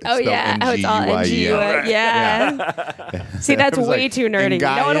name. Oh yeah, how it's all Nguyen. Yeah. See, that's was way like, too nerdy.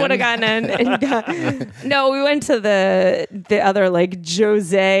 No one would have gotten in. No, we went to the other like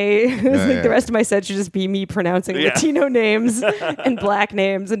Jose. It was like the rest of my set should just be me pronouncing Latino names and black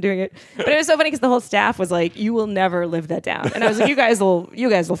names and doing it. But it was so funny because the whole staff was like, "You will never live that down," and I was like, "You guys will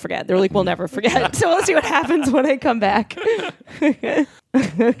forget." They were like, "We'll never forget." So we'll see what happens when I come back.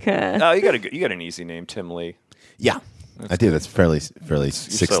 Oh, you got an easy name, Tim Lee. Yeah, I do. That's fairly 6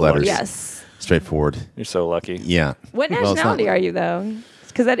 so letters. lucky. Yes. Straightforward. You're so lucky. Yeah. What Well, it's not- nationality are you though?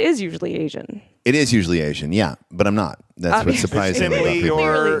 Because that is usually Asian. It is usually Asian, yeah, but I'm not. That's what's surprising Tim about Lee, people.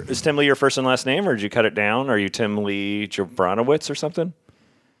 is Tim Lee your first and last name, or did you cut it down? Are you Tim Lee Jabronowitz or something?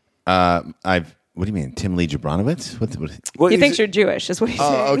 What do you mean, Tim Lee Jabronowitz? What He is thinks it- you're Jewish, is what he's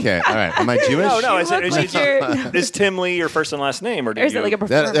saying. Oh, okay, all right. Am I Jewish? No, I said, look like you're- is Tim Lee your first and last name, or Or is it like a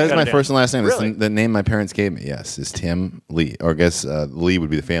preferred? That is my Goddamn. first and last name. That's Really? the name my parents gave me. Yes, is Tim Lee, or I guess Lee would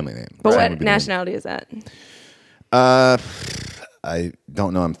be the family name. But Sam what would be the name. nationality is that? I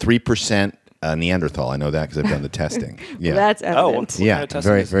don't know. I'm 3% Neanderthal. I know that because I've done the testing. Yeah, That's evident. What yeah, kind of testing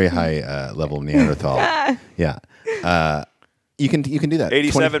very is it? very high level of Neanderthal. Yeah, you can do that.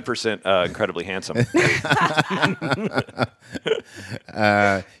 87% incredibly handsome.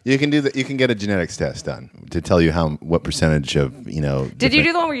 You can do that. You can get a genetics test done to tell you what percentage of Did you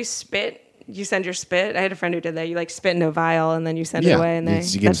do the one where you spit? You send your spit? I had a friend who did that. You like spit in a vial and then you send it away. And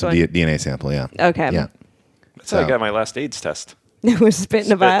you give them some DNA sample. Yeah. Okay. Yeah. That's how I got my last AIDS test. It was spit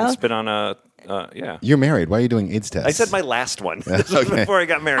in a vial? Spit on a, yeah. You're married. Why are you doing AIDS tests? I said my last one. This was Okay. before I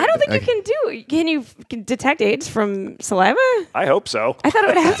got married. I don't think you can do. Can you detect AIDS from saliva? I hope so. I thought it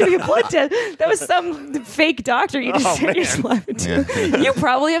would have to be a blood test. That was some fake doctor you just Oh, sent your man. saliva to. You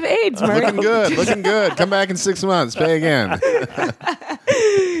probably have AIDS, Murray. Looking good. Looking good. Come back in 6 months. Pay again.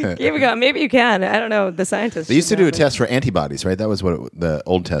 Here we go. Maybe you can. I don't know. The scientists. They used to should do know, a but- test for antibodies, right? That was what the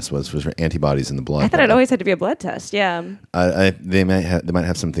old test was for antibodies in the blood. I thought it always had to be a blood test. Yeah. They might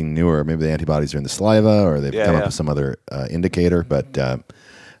have something newer. Maybe the antibodies are in the saliva, or they've come up with some other indicator. But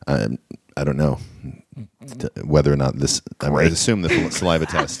I don't know whether or not this. I assume the saliva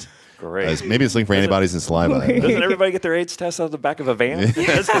test. Great. Maybe it's looking for antibodies in saliva. Doesn't everybody get their AIDS test out of the back of a van?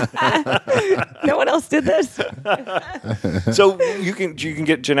 No one else did this. So you can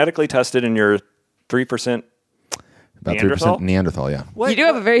get genetically tested in your 3%. About Neanderthal? 3% Neanderthal. Yeah. What? You do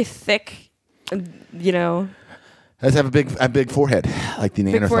have a very thick, I just have a big forehead, like the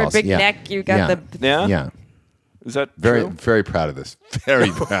big Neanderthals. forehead, big yeah. neck. You got the. Yeah? Yeah. Is that Very, true? very proud of this. Very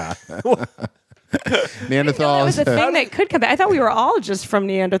proud. Neanderthals. That was a thing that could come back. I thought we were all just from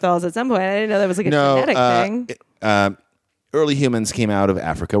Neanderthals at some point. I didn't know that was like a genetic thing. Early humans came out of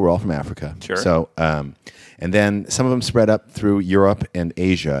Africa. We're all from Africa. Sure. So, and then some of them spread up through Europe and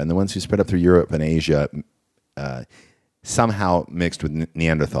Asia. And the ones who spread up through Europe and Asia somehow mixed with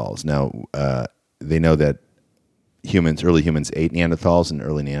Neanderthals. Now, they know that early humans ate Neanderthals, and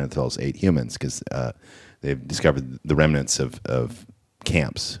early Neanderthals ate humans because they've discovered the remnants of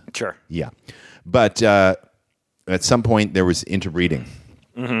camps. Sure. Yeah. But at some point, there was interbreeding.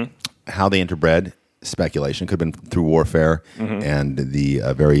 Mm-hmm. How they interbred, speculation. Could have been through warfare and the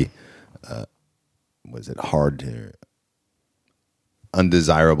very, hard,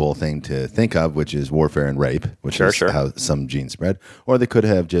 undesirable thing to think of, which is warfare and rape, which is how some genes spread. Or they could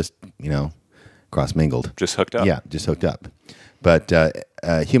have just, cross-mingled. Just hooked up? Yeah, just hooked up. But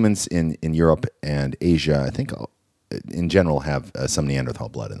humans in Europe and Asia, I think, in general, have some Neanderthal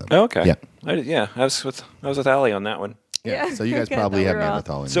blood in them. Oh, okay. Yeah. I was with Alli on that one. Yeah. So you guys Okay, probably thought have we were all-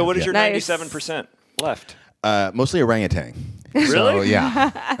 Neanderthal in So you. what is your Nice. 97% left? Mostly orangutan. Really? So, yeah.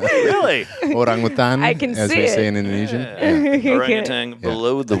 Really? Orangutan, I can as see we say it. in Indonesia. Yeah. Orangutan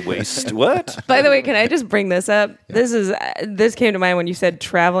below the waist. What? By the way, can I just bring this up? This came to mind when you said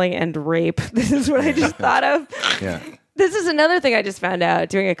traveling and rape. This is what I just thought of. Yeah. This is another thing I just found out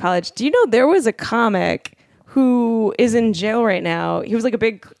doing at college. Do you know there was a comic who is in jail right now? He was like a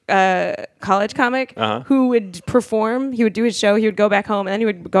big college comic who would perform. He would do his show. He would go back home, and then he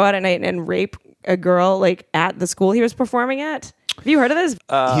would go out at night and rape a girl like at the school he was performing at. Have you heard of this?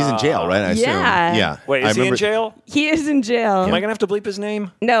 He's in jail, right? I assume. Yeah. Yeah. Wait, I is he in remember- jail? He is in jail. Am I going to have to bleep his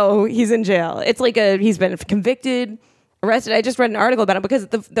name? No, he's in jail. It's like he's been convicted, arrested. I just read an article about him because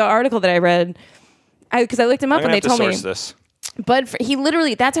the article that I read, because I looked him up I'm and going to they have to told me. source this. But he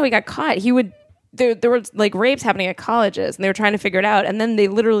literally, that's how he got caught. He would, there were like rapes happening at colleges and they were trying to figure it out. And then they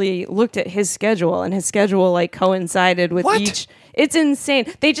literally looked at his schedule and his schedule like coincided with What? each. It's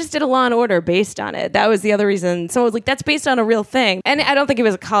insane. They just did a Law and Order based on it. That was the other reason. Someone was like, that's based on a real thing. And I don't think he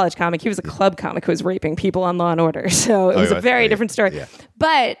was a college comic. He was a club comic who was raping people on Law and Order. So it was a very different story. Yeah.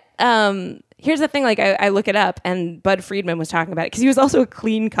 But here's the thing, like I look it up and Bud Friedman was talking about it because he was also a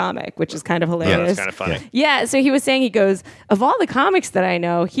clean comic, which is kind of hilarious. That's kind of funny. Yeah, so he was saying, he goes, of all the comics that I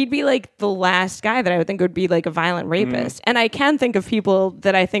know, he'd be like the last guy that I would think would be like a violent rapist. And I can think of people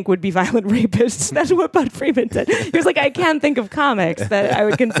that I think would be violent rapists. That's what Bud Friedman said. He was like, I can think of comics that I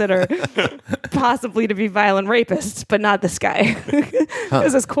would consider possibly to be violent rapists, but not this guy.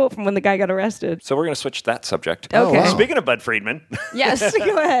 There's this quote from when the guy got arrested. So we're going to switch that subject. Okay. wow. Speaking of Bud Friedman, Yes,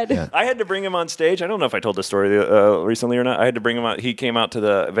 go ahead. I had to bring him on stage. I don't know if I told this story recently or not. I had to bring him out. He came out to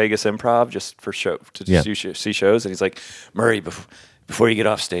the Vegas Improv just for show to see shows, and he's like, Murray, before you get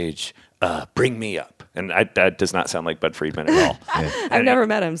off stage, bring me up. And that does not sound like Bud Friedman at all. I've never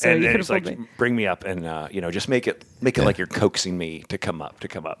met him, so and you could have he's told like, me. bring me up, and just make it like you're coaxing me to come up.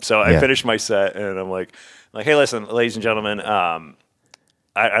 So I finished my set, and I'm like, hey, listen, ladies and gentlemen,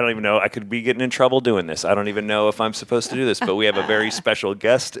 I don't even know. I could be getting in trouble doing this. I don't even know if I'm supposed to do this, but we have a very special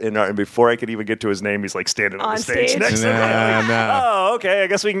guest. And before I could even get to his name, he's like standing on the stage next to me. Oh, okay. I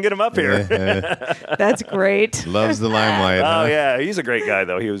guess we can get him up here. That's great. Loves the limelight. Oh huh? yeah, he's a great guy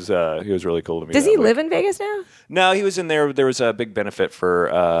though. He was really cool to me. Does he live in Vegas now? No, he was in there. There was a big benefit for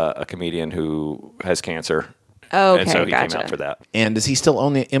a comedian who has cancer. Oh, okay, and so he gotcha. came out for that. And does he still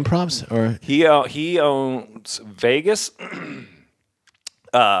own the improvs? Or He owns Vegas.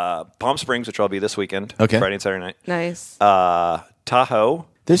 Palm Springs, which I'll be this weekend, Okay. Friday and Saturday night. Nice. Tahoe.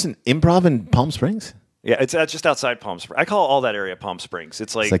 there's an improv in Palm Springs? Yeah, it's just outside Palm Springs. I call all that area Palm Springs.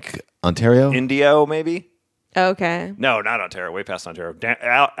 It's It's like Ontario? Indio, maybe? Okay. No, not Ontario. Way past Ontario.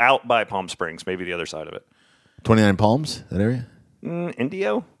 Out by Palm Springs, maybe the other side of it. 29 Palms, that area?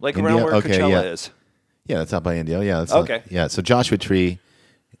 Indio? Like Indio? around where Okay, Coachella yeah. is. Yeah, that's out by Indio. Yeah, that's Okay. yeah, so Joshua Tree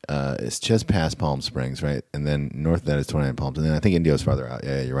is just past Palm Springs, right? And then north of that is 29 Palms. And then I think Indio's farther out.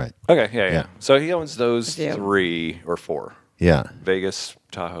 Yeah, you're right. Okay, yeah. Yeah. So he owns those Yeah. 3 or 4. Yeah. Vegas,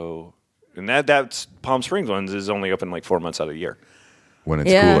 Tahoe, and that's Palm Springs ones is only open like 4 months out of the year. When it's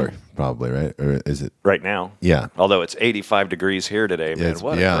Yeah. cooler, probably, right? Or is it? Right now. Yeah. Although it's 85 degrees here today, man. It's-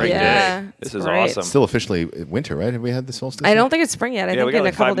 What yeah. a great Yeah, day. it's This is great. awesome. Still officially winter, right? Have we had the solstice? I don't think it's spring yet. I Yeah, think we got in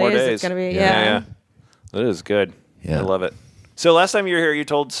like a couple 5 more days, days. it's going to be. Yeah. That is good. Yeah. I love it. So last time you were here, you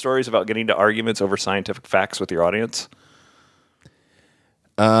told stories about getting into arguments over scientific facts with your audience.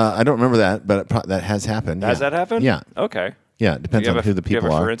 I don't remember that, but that has happened. Has yeah. that happened? Yeah. Okay. Yeah, it depends on who the do you people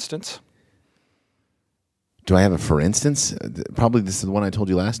have a are. for instance? Do I have a for instance? Probably this is the one I told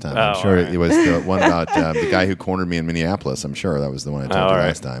you last time. I'm Oh, sure all right. it was the one about the guy who cornered me in Minneapolis. I'm sure that was the one I told you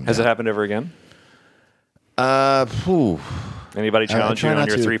last time. Has it happened ever again? Phew. Anybody challenge you try on not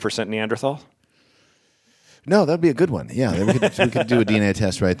your to. 3% Neanderthal? No, that'd be a good one. Yeah, we could do a DNA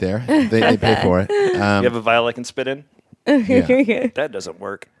test right there. They pay for it. You have a vial I can spit in? Yeah. That doesn't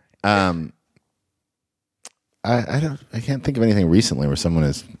work. I can't think of anything recently where someone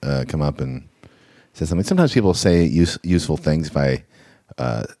has come up and said something. Sometimes people say useful things if I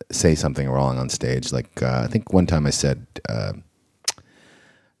say something wrong on stage. Like I think one time I said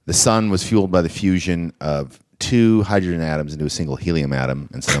the sun was fueled by the fusion of 2 hydrogen atoms into a single helium atom,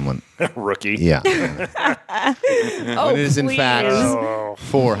 and someone Rookie. yeah, Oh, when it is in please. fact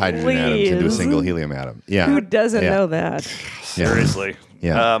 4 hydrogen atoms into a Please. single helium atom. Yeah, Who doesn't Yeah. know that? Seriously.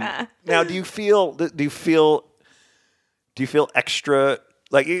 Yeah. Now, do you feel extra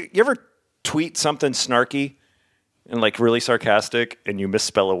like you ever tweet something snarky and like really sarcastic and you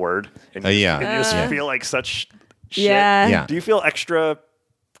misspell a word and you, Yeah. and you just feel like such shit? Yeah. Yeah. Do you feel extra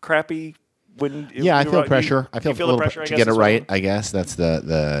crappy when Yeah, I you- feel you- pressure. I you feel, feel a the little pressure I to guess, get it as right. well? I guess that's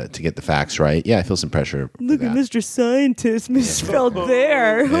the to get the facts right. Yeah, I feel some pressure. for Look at that. Mr. Scientist misspelled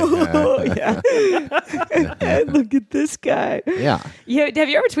there. Yeah. Look at this guy. Yeah. Have you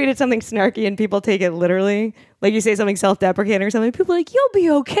ever tweeted something snarky and people take it literally? Like you say something self-deprecating or something, people are like, "You'll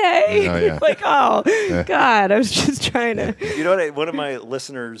be okay." Oh, yeah. Like, oh God, I was just trying to. You know what? One of my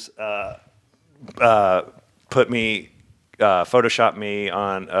listeners put me, photoshopped me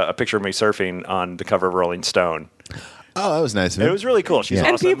on a picture of me surfing on the cover of Rolling Stone. Oh, that was nice. Of It him. was really cool. She's Yeah.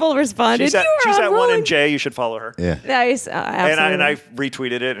 And awesome. people responded. She's at, "You were she's on at one Rolling-" in J. You should follow her. Yeah. Nice, absolutely. And I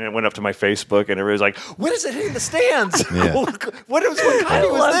retweeted it, and it went up to my Facebook, and everybody was like, "When is it hitting the stands? Yeah. what kind I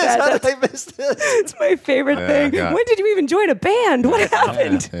was love this? that. How did I miss this?" It's my favorite thing. God. When did you even join a band? What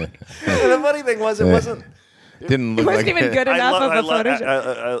happened? And the funny thing was, it wasn't. Didn't look It wasn't like even good enough of a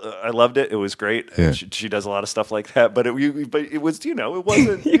photo. I loved it. It was great. Yeah. She does a lot of stuff like that, but it was, it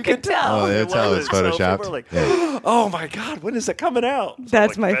wasn't. You could tell. Oh, they It would tell it's wasn't. So photoshopped. people were like, Yeah. "Oh my God, when is it coming out?" So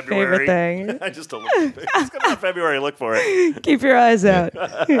That's like, my February. favorite thing. I just don't look. It's coming out in February. Look for it. Keep your eyes out.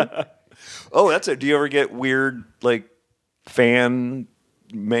 Oh, that's it. Do you ever get weird like fan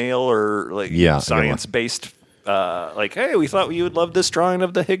mail or like Yeah, science based? Like, hey, we thought you would love this drawing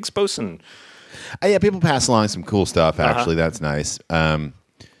of the Higgs boson. Yeah, people pass along some cool stuff. Actually, that's nice. And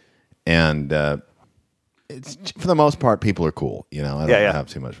it's for the most part, people are cool. You know, I don't have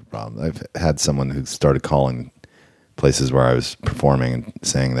too much of a problem. I've had someone who started calling places where I was performing and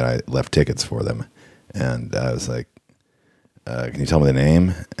saying that I left tickets for them, and I was like, "Can you tell me the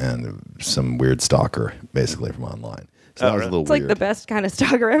name?" And some weird stalker, basically from online. So that was a little It's weird. like the best kind of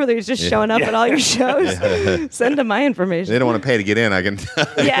stalker ever. They're just showing up at all your shows. Send them my information. They don't want to pay to get in. I can.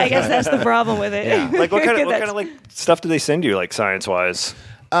 Yeah, I guess that's the problem with it. Like, what kind of That's- like stuff do they send you, like science wise?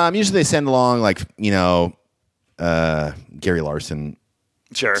 Usually they send along like Gary Larson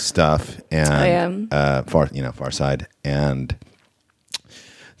Sure. stuff and Far Side, and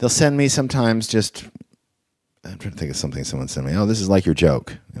they'll send me sometimes just. I'm trying to think of something someone sent me. Oh, this is like your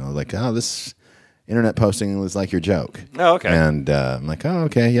joke. Like this internet posting was like your joke. Oh, okay. And I'm like, oh,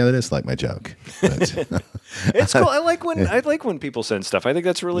 okay, yeah, that is like my joke. But, It's cool. I like when people send stuff. I think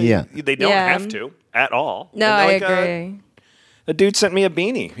that's really. Yeah. They don't Yeah. have to at all. No, And I like, agree. A dude sent me a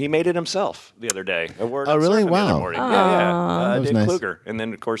beanie. He made it himself the other day. A word Oh, on really? surfing the other Wow. morning. Aw. Yeah. That was Dave nice. Kluger. And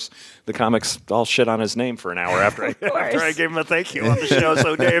then, of course, the comics all shit on his name for an hour after I gave him a thank you on the show.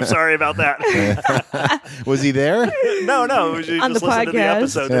 So, Dave, sorry about that. was he there? No. It was, you On just the listen to the podcast.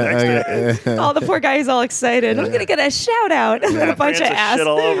 episode the next day. Oh, the poor guy is all excited. I'm going to get a shout out. And then a bunch of Francis ass. shit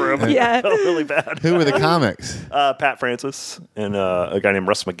all over him. Yeah. It felt really bad. Who were the comics? Pat Francis and a guy named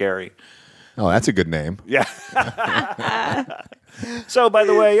Russ McGarry. Oh, that's a good name. Yeah. So, by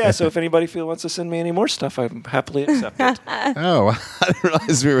the way, so if anybody wants to send me any more stuff, I happily accept it. Oh, I didn't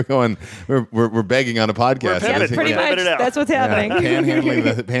realize we were going. We're begging on a podcast. We're pimping. Pretty Yeah. much. Put it out. That's what's happening.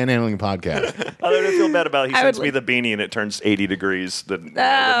 Panhandling podcast. I don't feel bad about it. He I sends would me the beanie and it turns 80 degrees the Oh,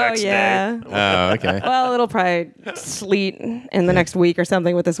 next yeah. day. Oh, okay. Well, it'll probably sleet in the next week or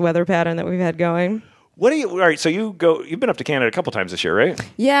something with this weather pattern that we've had going. What do you? All right, so you've been up to Canada a couple times this year, right?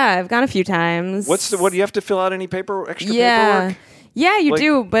 Yeah, I've gone a few times. What do you have to fill out any extra paperwork? Yeah, you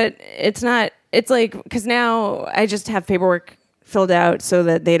do, but it's not. It's like because now I just have paperwork filled out so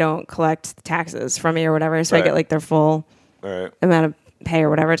that they don't collect taxes from me or whatever. So I get like their full amount of pay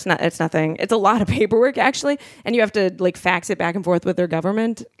or whatever. It's nothing. It's a lot of paperwork actually, and you have to like fax it back and forth with their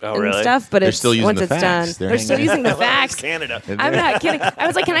government and stuff. But they're still using once the it's fax. done, they're still using the fax. Canada. I'm not kidding. I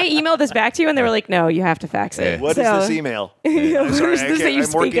was like, "Can I email this back to you?" And they were like, "No, you have to fax it." What is this email? I'm sorry,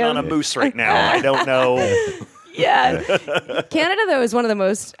 I'm working on a moose right now. I don't know. Yeah. Canada, though, is one of the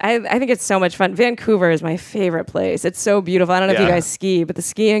most, I think it's so much fun. Vancouver is my favorite place. It's so beautiful. I don't know if you guys ski, but the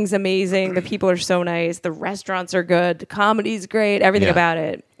skiing's amazing. The people are so nice. The restaurants are good. The comedy's great. Everything about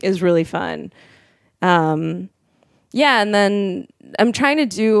it is really fun. And then I'm trying to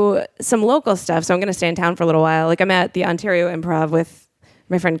do some local stuff, so I'm going to stay in town for a little while. Like I'm at the Ontario Improv with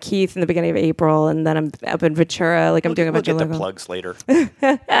my friend Keith in the beginning of April, and then I'm up in Ventura. Like I'm doing a bunch of local. We'll get the plugs later.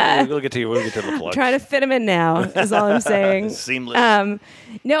 We'll get to the plugs. Trying to fit them in now is all I'm saying. Seamless.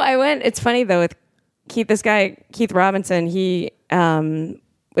 No, I went. It's funny though with Keith. This guy Keith Robinson. He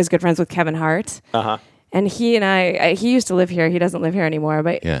was good friends with Kevin Hart. And he and I. He used to live here. He doesn't live here anymore.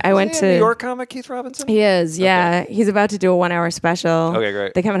 But I went to New York comic Keith Robinson. He is. Yeah, he's about to do a 1-hour special. Okay,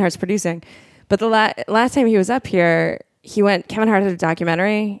 great. That Kevin Hart's producing. But the last time he was up here. Kevin Hart had a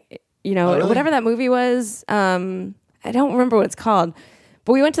documentary, whatever that movie was. I don't remember what it's called,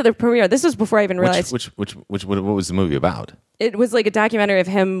 but we went to the premiere. This was before I even realized. What was the movie about? It was like a documentary of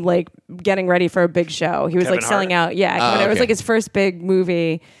him like getting ready for a big show. He was Kevin like selling Hart? out. Yeah. It was like his first big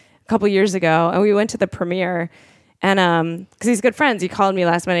movie a couple years ago. And we went to the premiere. And because he's good friends, he called me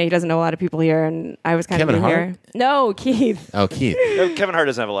last minute. He doesn't know a lot of people here, and I was kind of new here. No, Keith. Oh, Keith. No, Kevin Hart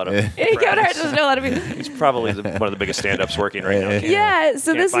doesn't have a lot of friends. Kevin Hart doesn't know a lot of people. He's probably one of the biggest stand-ups working right now. Yeah,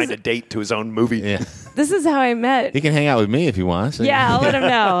 so Can't find a date to his own movie. Yeah. This is how I met. He can hang out with me if he wants. Yeah, I'll let him know.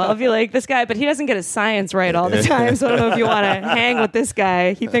 I'll be like, this guy, but he doesn't get his science right all the time, so I don't know if you want to hang with this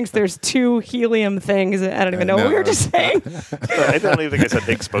guy. He thinks there's 2 helium things. I don't even know what we were just saying. I don't even think I said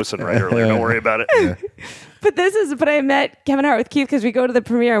Higgs boson right earlier. Don't worry about it. But I met Kevin Hart with Keith because we go to the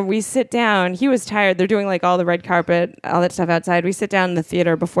premiere and we sit down. He was tired. They're doing like all the red carpet, all that stuff outside. We sit down in the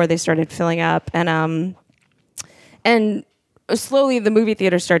theater before they started filling up, and slowly the movie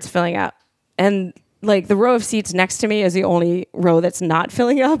theater starts filling up, and like the row of seats next to me is the only row that's not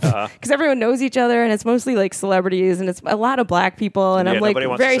filling up because everyone knows each other and it's mostly like celebrities and it's a lot of black people and I'm like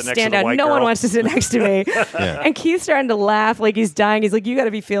very standout. No one wants to sit next to me. And Keith's starting to laugh like he's dying. He's like, you got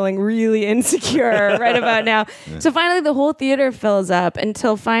to be feeling really insecure right about now. So finally the whole theater fills up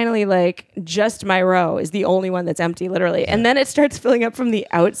until finally like just my row is the only one that's empty literally. And then it starts filling up from the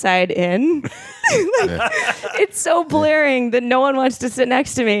outside in. It's so blaring that no one wants to sit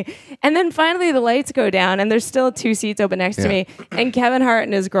next to me. And then finally the lights go down and there's still 2 seats open next to me and Kevin Hart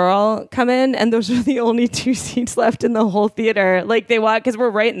and his girl come in and those are the only 2 seats left in the whole theater. Like they walk because we're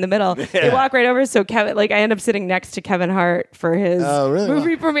right in the middle. They walk right over, so Kevin, like I end up sitting next to Kevin Hart for his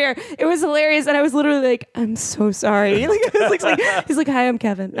movie premiere. It was hilarious and I was literally like, I'm so sorry. Like, I was like he's like, hi, I'm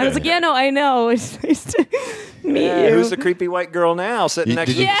Kevin. I was like, yeah, no, I know. It's nice to meet you. Who's the creepy white girl now sitting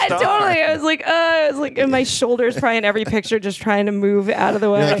next to the star? Totally. I was like in my shoulders probably in every picture just trying to move out of the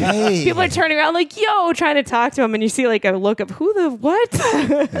way. Like, hey. People are turning around like, yo, trying to talk to him and you see like a look of who the what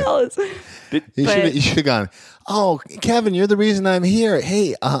the hell is You should have gone, oh, Kevin, you're the reason I'm here.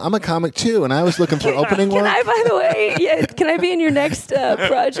 Hey, I'm a comic too, and I was looking for opening work. Can I, by the way, can I be in your next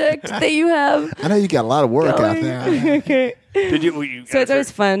project that you have? I know you got a lot of work out there. Okay. So it's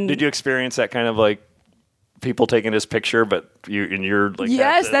always fun. Did you experience that kind of like people taking his picture, but you're like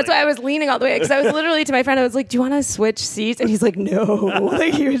yes, that's why I was leaning all the way because I was literally to my friend. I was like, "Do you want to switch seats?" And he's like, "No."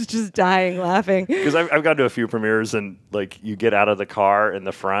 Like he was just dying laughing. Because I've gone to a few premieres and like you get out of the car in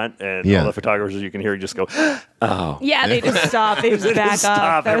the front and all the photographers you can hear just go, "Oh." Yeah, they just stop. They just back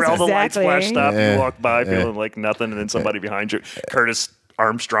off. All the lights flash stop. You walk by feeling like nothing, and then somebody behind you, Curtis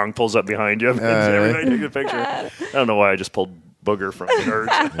Armstrong, pulls up behind you. And everybody takes a picture. I don't know why I just pulled Booger from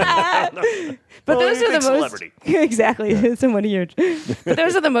Nerds. But those are the most celebrity. Exactly. Someone huge. But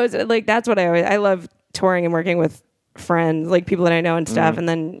those are the most like that's what I love touring and working with friends, like people that I know and stuff, and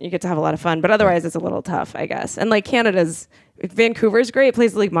then you get to have a lot of fun. But otherwise it's a little tough, I guess. And like Vancouver's great.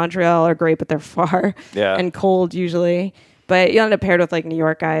 Places like Montreal are great, but they're far and cold usually. But you end up paired with like New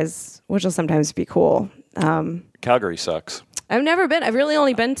York guys, which will sometimes be cool. Calgary sucks. I've never been. I've really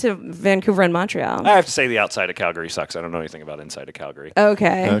only been to Vancouver and Montreal. I have to say the outside of Calgary sucks. I don't know anything about inside of Calgary.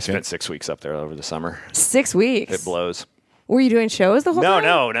 Okay. I spent 6 weeks up there over the summer. 6 weeks? It blows. Were you doing shows the whole time?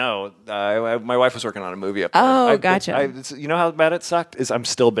 No. My wife was working on a movie up there. Oh, gotcha. You know how bad it sucked? Is I'm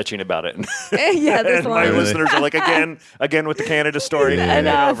still bitching about it. Yeah, there's And a my lot. listeners are like, again with the Canada story. Get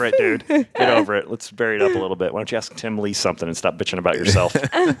over it, dude. Get over it. Let's bury it up a little bit. Why don't you ask Tim Lee something and stop bitching about yourself?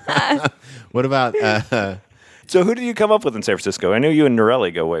 What about? So who did you come up with in San Francisco? I know you and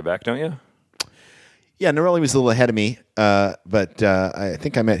Norelli go way back, don't you? Yeah, Norelli was a little ahead of me, but I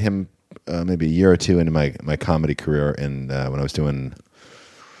think I met him maybe a year or two into my comedy career, and when I was doing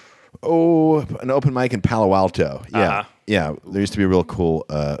an open mic in Palo Alto. Yeah, yeah. There used to be a real cool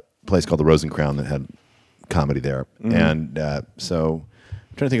place called the Rose and Crown that had comedy there, and so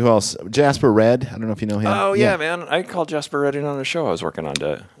I'm trying to think who else. Jasper Red. I don't know if you know him. Oh yeah, man. I called Jasper Red in on a show I was working on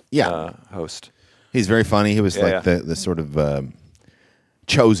to host. He's very funny. He was Yeah, the sort of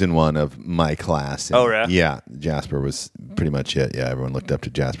chosen one of my class. And, Oh, yeah? Yeah, Jasper was pretty much it. Yeah, everyone looked up to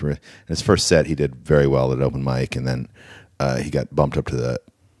Jasper. In his first set, he did very well at open mic, and then he got bumped up to the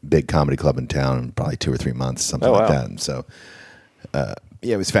big comedy club in town in probably 2 or 3 months, something like that. And so,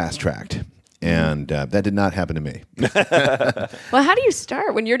 it was fast-tracked. And that did not happen to me. Well, how do you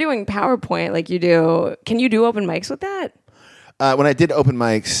start when you're doing PowerPoint like you do? Can you do open mics with that? When I did open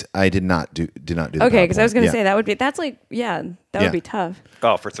mics, I did not do the Okay, because I was going to PowerPoint. say that would be tough.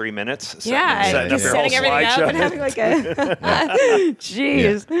 Oh, for 3 minutes? Setting up your whole everything up slideshow. and having like a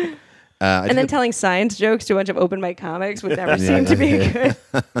jeez. And then telling science jokes to a bunch of open mic comics would never seem to be a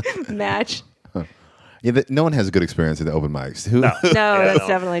good match. Yeah, no one has a good experience with the open mics. No, that's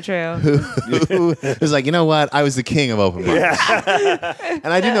definitely true. Who was like, you know what? I was the king of open mics.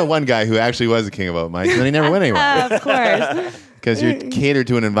 And I do know one guy who actually was the king of open mics, and he never went anywhere. Of course. Because you're catered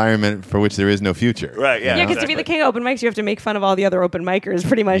to an environment for which there is no future. Right, yeah. Yeah, because to be the king of open mics, you have to make fun of all the other open micers.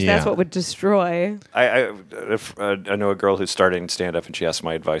 Pretty much, that's what would destroy. I know a girl who's starting stand-up, and she asked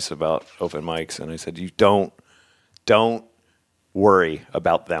my advice about open mics, and I said, you don't worry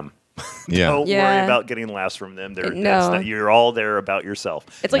about them. Yeah. Don't worry about getting laughs from them. You're all there about yourself.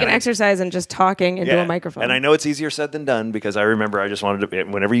 It's like an exercise in just talking into a microphone. And I know it's easier said than done, because I remember I just wanted to.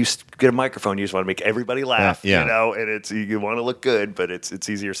 Whenever you get a microphone, you just want to make everybody laugh. Yeah. You know, and you want to look good, but it's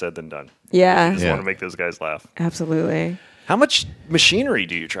easier said than done. Yeah. You just want to make those guys laugh. Absolutely. How much machinery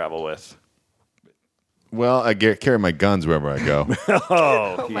do you travel with? Well, I carry my guns wherever I go.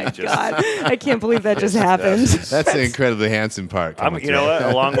 Oh My God, I can't believe that just happened. That's the incredibly handsome part. You know what?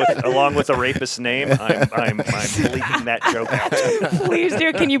 Along with a rapist's name, I'm bleeping that joke out. Please,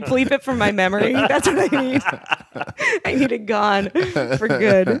 dear, can you bleep it from my memory? That's what I need. I need it gone for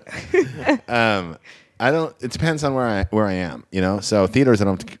good. It depends on where I am, you know. So theaters, I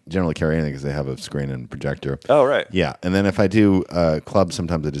don't generally carry anything because they have a screen and projector. Oh, right. Yeah, and then if I do clubs,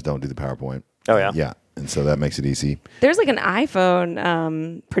 sometimes I just don't do the PowerPoint. Oh, yeah? Yeah, and so that makes it easy. There's like an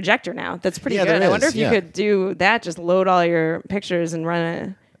iPhone projector now that's pretty good. there I wonder is, if you could do that, just load all your pictures and run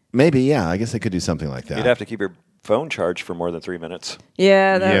it. Maybe, yeah. I guess I could do something like that. You'd have to keep your phone charged for more than 3 minutes.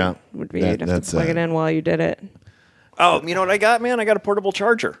 Yeah, that would be. You'd have that's to plug it in while you did it. Oh, you know what I got, man? I got a portable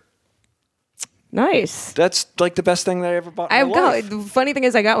charger. Nice. That's like the best thing that I ever bought in my life. The funny thing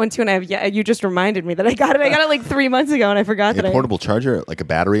is, I got one too, and you just reminded me that I got it. I got it like 3 months ago, and I forgot that. A portable charger, like a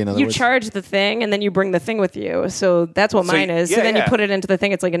battery, in other you words? charge the thing, and then you bring the thing with you. So that's what mine is. yeah, so then you yeah. put it into the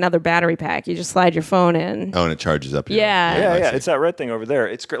thing. It's like another battery pack. You just slide your phone in. Oh, and it charges up. Yeah. Yeah, it's that red thing over there.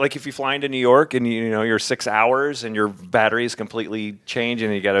 It's great. Like if you fly into New York and you're 6 hours and your battery is completely changed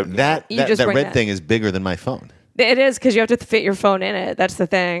and you got to That bring red that. thing is bigger than my phone. It is, because you have to fit your phone in it. That's the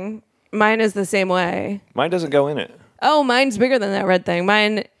thing. Mine is the same way. Mine doesn't go in it. Oh, mine's bigger than that red thing.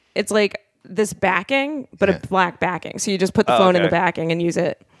 Mine, it's like this backing, but a black backing. So you just put the phone in the backing and use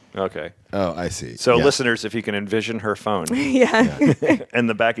it. Okay. Oh, I see. So Yeah. listeners, if you can envision her phone Yeah. and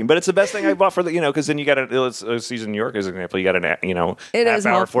the backing, but it's the best thing I bought for because then you got let's use New York as an example. You got an It half is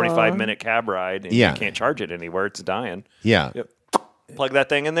hour, helpful. 45-minute cab ride, and you can't charge it anywhere. It's dying. Yeah. Yep. Plug that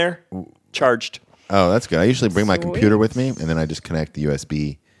thing in there, charged. Oh, that's good. I usually bring my Sweet. computer with me, and then I just connect the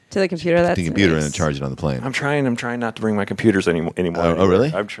USB To the computer. to That's the computer nice. and then charge it on the plane. I'm trying not to bring my computers anymore. Oh, really?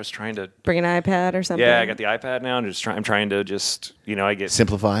 I'm just trying to. Bring an iPad or something. Yeah, I got the iPad now, and I'm trying to just I get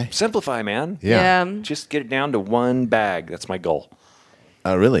Simplify, man. Yeah. Just get it down to one bag. That's my goal.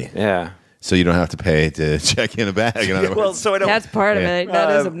 Oh, really? Yeah. So you don't have to pay to check in a bag. In other Well, words. so I don't. That's part of Yeah. it.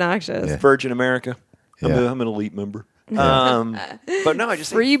 That is obnoxious. Yeah. Virgin America. Yeah. I'm an elite member. But no, I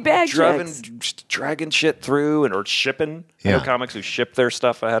just Free bag checks. dragging shit through or shipping. I know Yeah. comics who ship their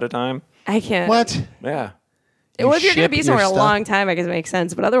stuff ahead of time. I can't. What? Yeah. Well, if you're going to ship be your somewhere a stuff? long time, I guess it makes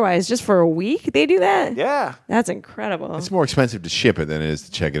sense. But otherwise, just for a week, they do that? Yeah. That's incredible. It's more expensive to ship it than it is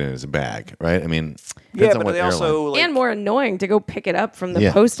to check it in as a bag, right? I mean, Yeah, depends on but what they also airline. like, and more annoying to go pick it up from the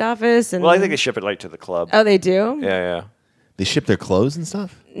Yeah. post office. And well, I think they ship it like to the club. Oh, they do? Yeah. They ship their clothes and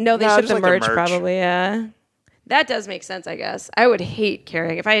stuff? No, they No, ship just the like the merch merch. probably, yeah. That does make sense, I guess. I would hate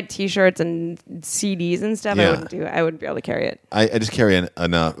carrying. If I had T-shirts and CDs and stuff, Yeah. I wouldn't be able to carry it. I just carry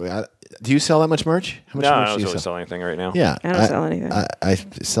enough. Do you sell that much merch? How much No, merch I don't do you really sell? sell anything right now. Yeah. I don't sell anything. I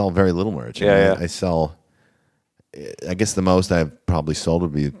sell very little merch. Yeah. I sell, I guess the most I've probably sold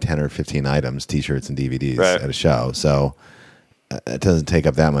would be 10 or 15 items, T-shirts and DVDs Right. at a show. So it doesn't take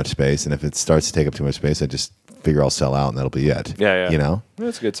up that much space. And if it starts to take up too much space, I just figure I'll sell out and that'll be it. Yeah. You know?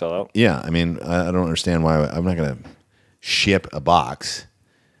 That's a good sellout. Yeah. I mean, I don't understand why I'm not going to ship a box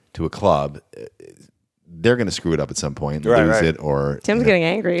to a club. They're going to screw it up at some point, Right, lose right. it, or Tim's getting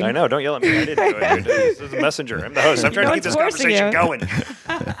angry. I know. Don't yell at me. I didn't do it. This is a messenger. I'm the host. I'm trying No to keep one's this forcing conversation going.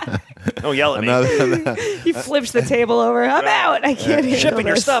 Don't yell at me. another. He flips the table over. I'm out. I can't handle Shipping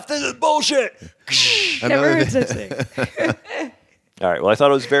your this. stuff. This is bullshit. Never Another heard such thing. All right. Well, I thought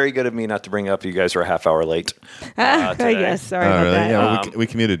it was very good of me not to bring up you guys were a half hour late. Today. Yes, sorry Oh, about really? that. Yeah, well, we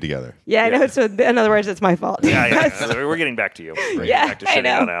commuted together. Yeah, I know. So in other words, it's my fault. Yeah. We're getting back to you. We're Yeah, getting back to I shitting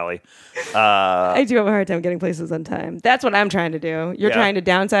know. on Allie. I do have a hard time getting places on time. That's what I'm trying to do. You're Yeah. trying to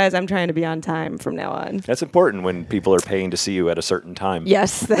downsize. I'm trying to be on time from now on. That's important when people are paying to see you at a certain time.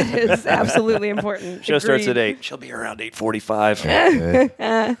 Yes, that is absolutely important. Show starts at Agreed. 8. She'll be around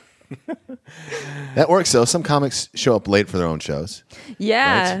 8:45. That works, though. Some comics show up late for their own shows.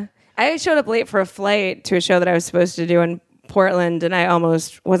 Yeah. Right. I showed up late for a flight to a show that I was supposed to do in Portland, and I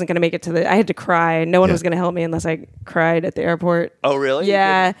almost wasn't going to make it I had to cry. No one Yeah. was going to help me unless I cried at the airport. Oh, really?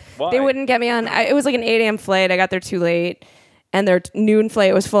 Yeah. Why? They wouldn't get me on. It was like an 8 a.m. flight. I got there too late, and their noon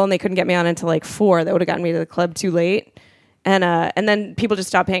flight was full, and they couldn't get me on until like 4. That would have gotten me to the club too late. And then people just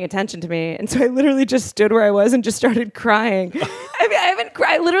stopped paying attention to me, and so I literally just stood where I was and just started crying.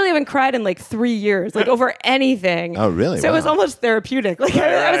 I literally haven't cried in like 3 years, like over anything. Oh, really? So it was Wow. almost therapeutic. Like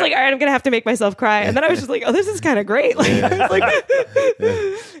I was like, all right, I'm gonna have to make myself cry, and then I was just like, oh, this is kind of great. Like, I was like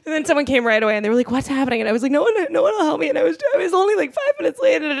and then someone came right away, and they were like, what's happening? And I was like, no one will help me. And I was only like 5 minutes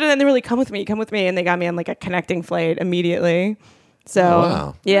late, and they were like, come with me, and they got me on like a connecting flight immediately. So Oh,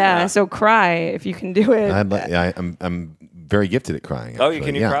 wow. yeah, so cry if you can do it. I'm very gifted at crying. Oh, actually.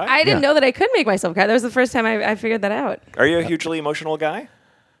 can you Yeah. cry? I didn't Yeah. know that I could make myself cry. That was the first time I figured that out. Are you a hugely emotional guy?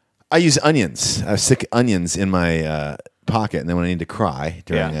 I use onions. I stick onions in my pocket, and then when I need to cry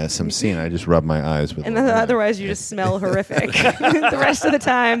during Yeah. some scene, I just rub my eyes with. And a then little onion. otherwise, you just smell horrific. The rest of the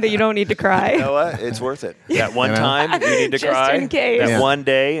time that you don't need to cry. You know what? It's worth it. That one You know? time you need to Just cry. in case. That Yeah. one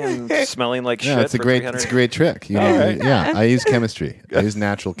day and smelling like Yeah, shit. it's a for great 300 trick. Yeah, I use chemistry. I use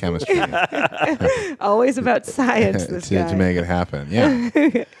natural chemistry Always about science. This guy. to make it happen. Yeah.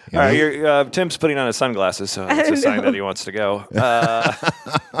 All right, Tim's putting on his sunglasses, so it's a sign that he wants to go.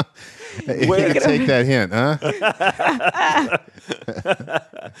 Where take that hint, huh?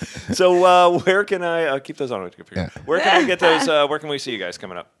 So where can I keep those on? Yeah. Where can I get those? Where can we see you guys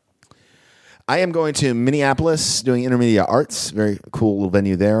coming up? I am going to Minneapolis doing Intermedia Arts, very cool little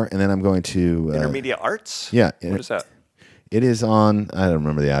venue there, and then I'm going to Intermedia Arts? Yeah, What is that? It is on. I don't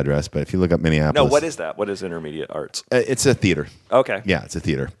remember the address, but if you look up Minneapolis, No, what is that? What is Intermediate Arts? It's a theater. Okay. Yeah, it's a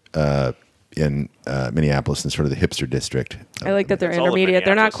theater in Minneapolis, in sort of the hipster district. I like that they're It's all of intermediate.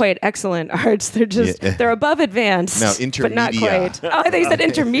 They're not Minneapolis. quite excellent arts. They're just Yeah. they're above advanced. No, but not intermedia. quite. Oh, I thought you said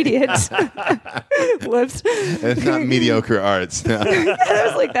intermediate. Whoops. It's not mediocre arts. No. I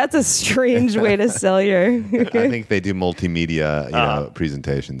was like, that's a strange way to sell your. I think they do multimedia,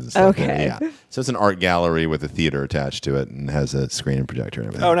 presentations and stuff. Okay. Yeah. So it's an art gallery with a theater attached to it and has a screen and projector and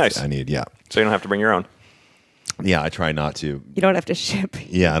everything. Oh, nice. I need, yeah. So you don't have to bring your own. Yeah, I try not to. You don't have to ship.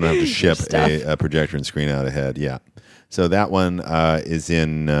 Yeah, I don't have to ship stuff. a projector and screen out ahead. Yeah. So that one is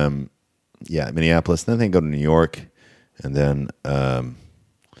in, Minneapolis. Then they go to New York and then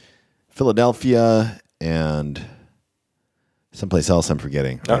Philadelphia and someplace else I'm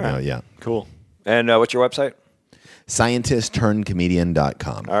forgetting right Okay. now. Yeah. Cool. And what's your website?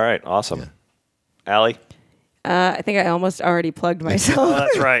 Scientist-turned-comedian.com. All right. Awesome. Allie? I think I almost already plugged myself.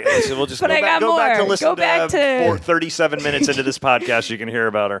 That's right. So we'll just But go, I got go back to more. listen Go back to- 37 minutes into this podcast. You can hear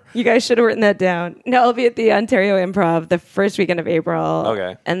about her. You guys should have written that down. No, I'll be at the Ontario Improv the first weekend of April.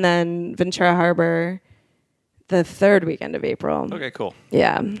 Okay. And then Ventura Harbor the third weekend of April. Okay, cool.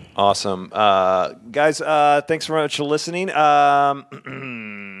 Yeah. Awesome. Guys, thanks very much for listening.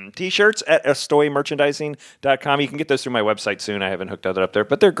 T-shirts at estoymerchandising.com. You can get those through my website soon. I haven't hooked that up there,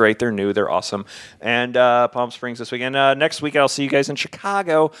 but they're great. They're new. They're awesome. And Palm Springs this weekend. Next week, I'll see you guys in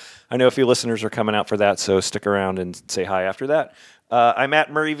Chicago. I know a few listeners are coming out for that, so stick around and say hi after that. I'm at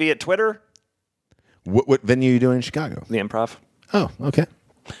Murray V at Twitter. What venue are you doing in Chicago? The Improv, Oh, okay.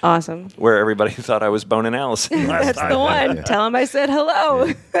 Awesome. where everybody thought I was boning Allison last That's time. the one. Tell him I said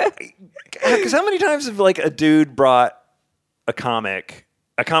hello. Because how many times have like a dude brought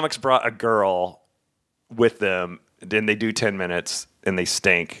a comic's brought a girl with them, then they do 10 minutes and they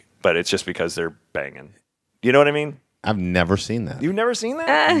stink, but it's just because they're banging. You know what I mean? I've never seen that. You've never seen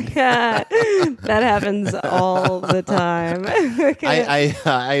that? That happens all the time.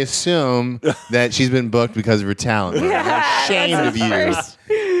 I assume that she's been booked because of her talent. I'm ashamed of you.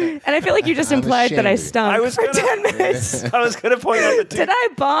 And I feel like you just implied that I stunk for 10 minutes. I was going to point out the two. Did I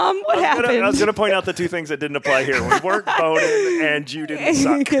bomb? What happened? I was going to point out the two things that didn't apply here. We weren't boning and you didn't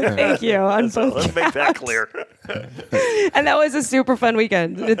suck. Thank you. So let's make that clear. And that was a super fun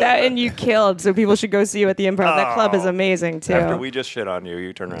weekend. And you killed, so people should go see you at the Improv. That club is amazing, too. After we just shit on you,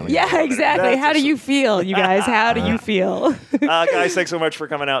 you turn around and yeah, exactly. How do you feel, you guys? How do you feel? Guys, thanks so much for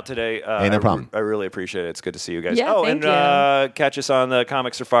coming out today. Hey, no problem. I really appreciate it. It's good to see you guys. Yeah, thank you. Catch us on the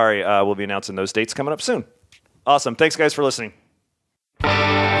Comic Safari. We'll be announcing those dates coming up soon. Awesome. Thanks, guys, for listening. You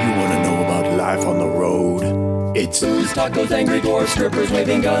want to know about life on the road? It's booze, tacos, angry dwarfs, strippers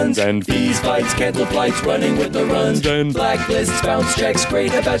waving guns, and fees, fights, canceled flights, running with the runs, and blacklists, bounce checks,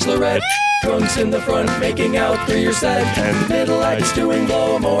 great, a bachelorette, drunks in the front, making out through your set, and middle acts doing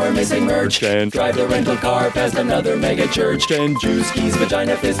blow more, missing merch, and drive the rental car past another mega church, and juice keys,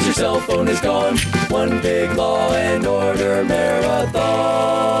 vagina fist, your cell phone is gone, one big Law and Order marathon.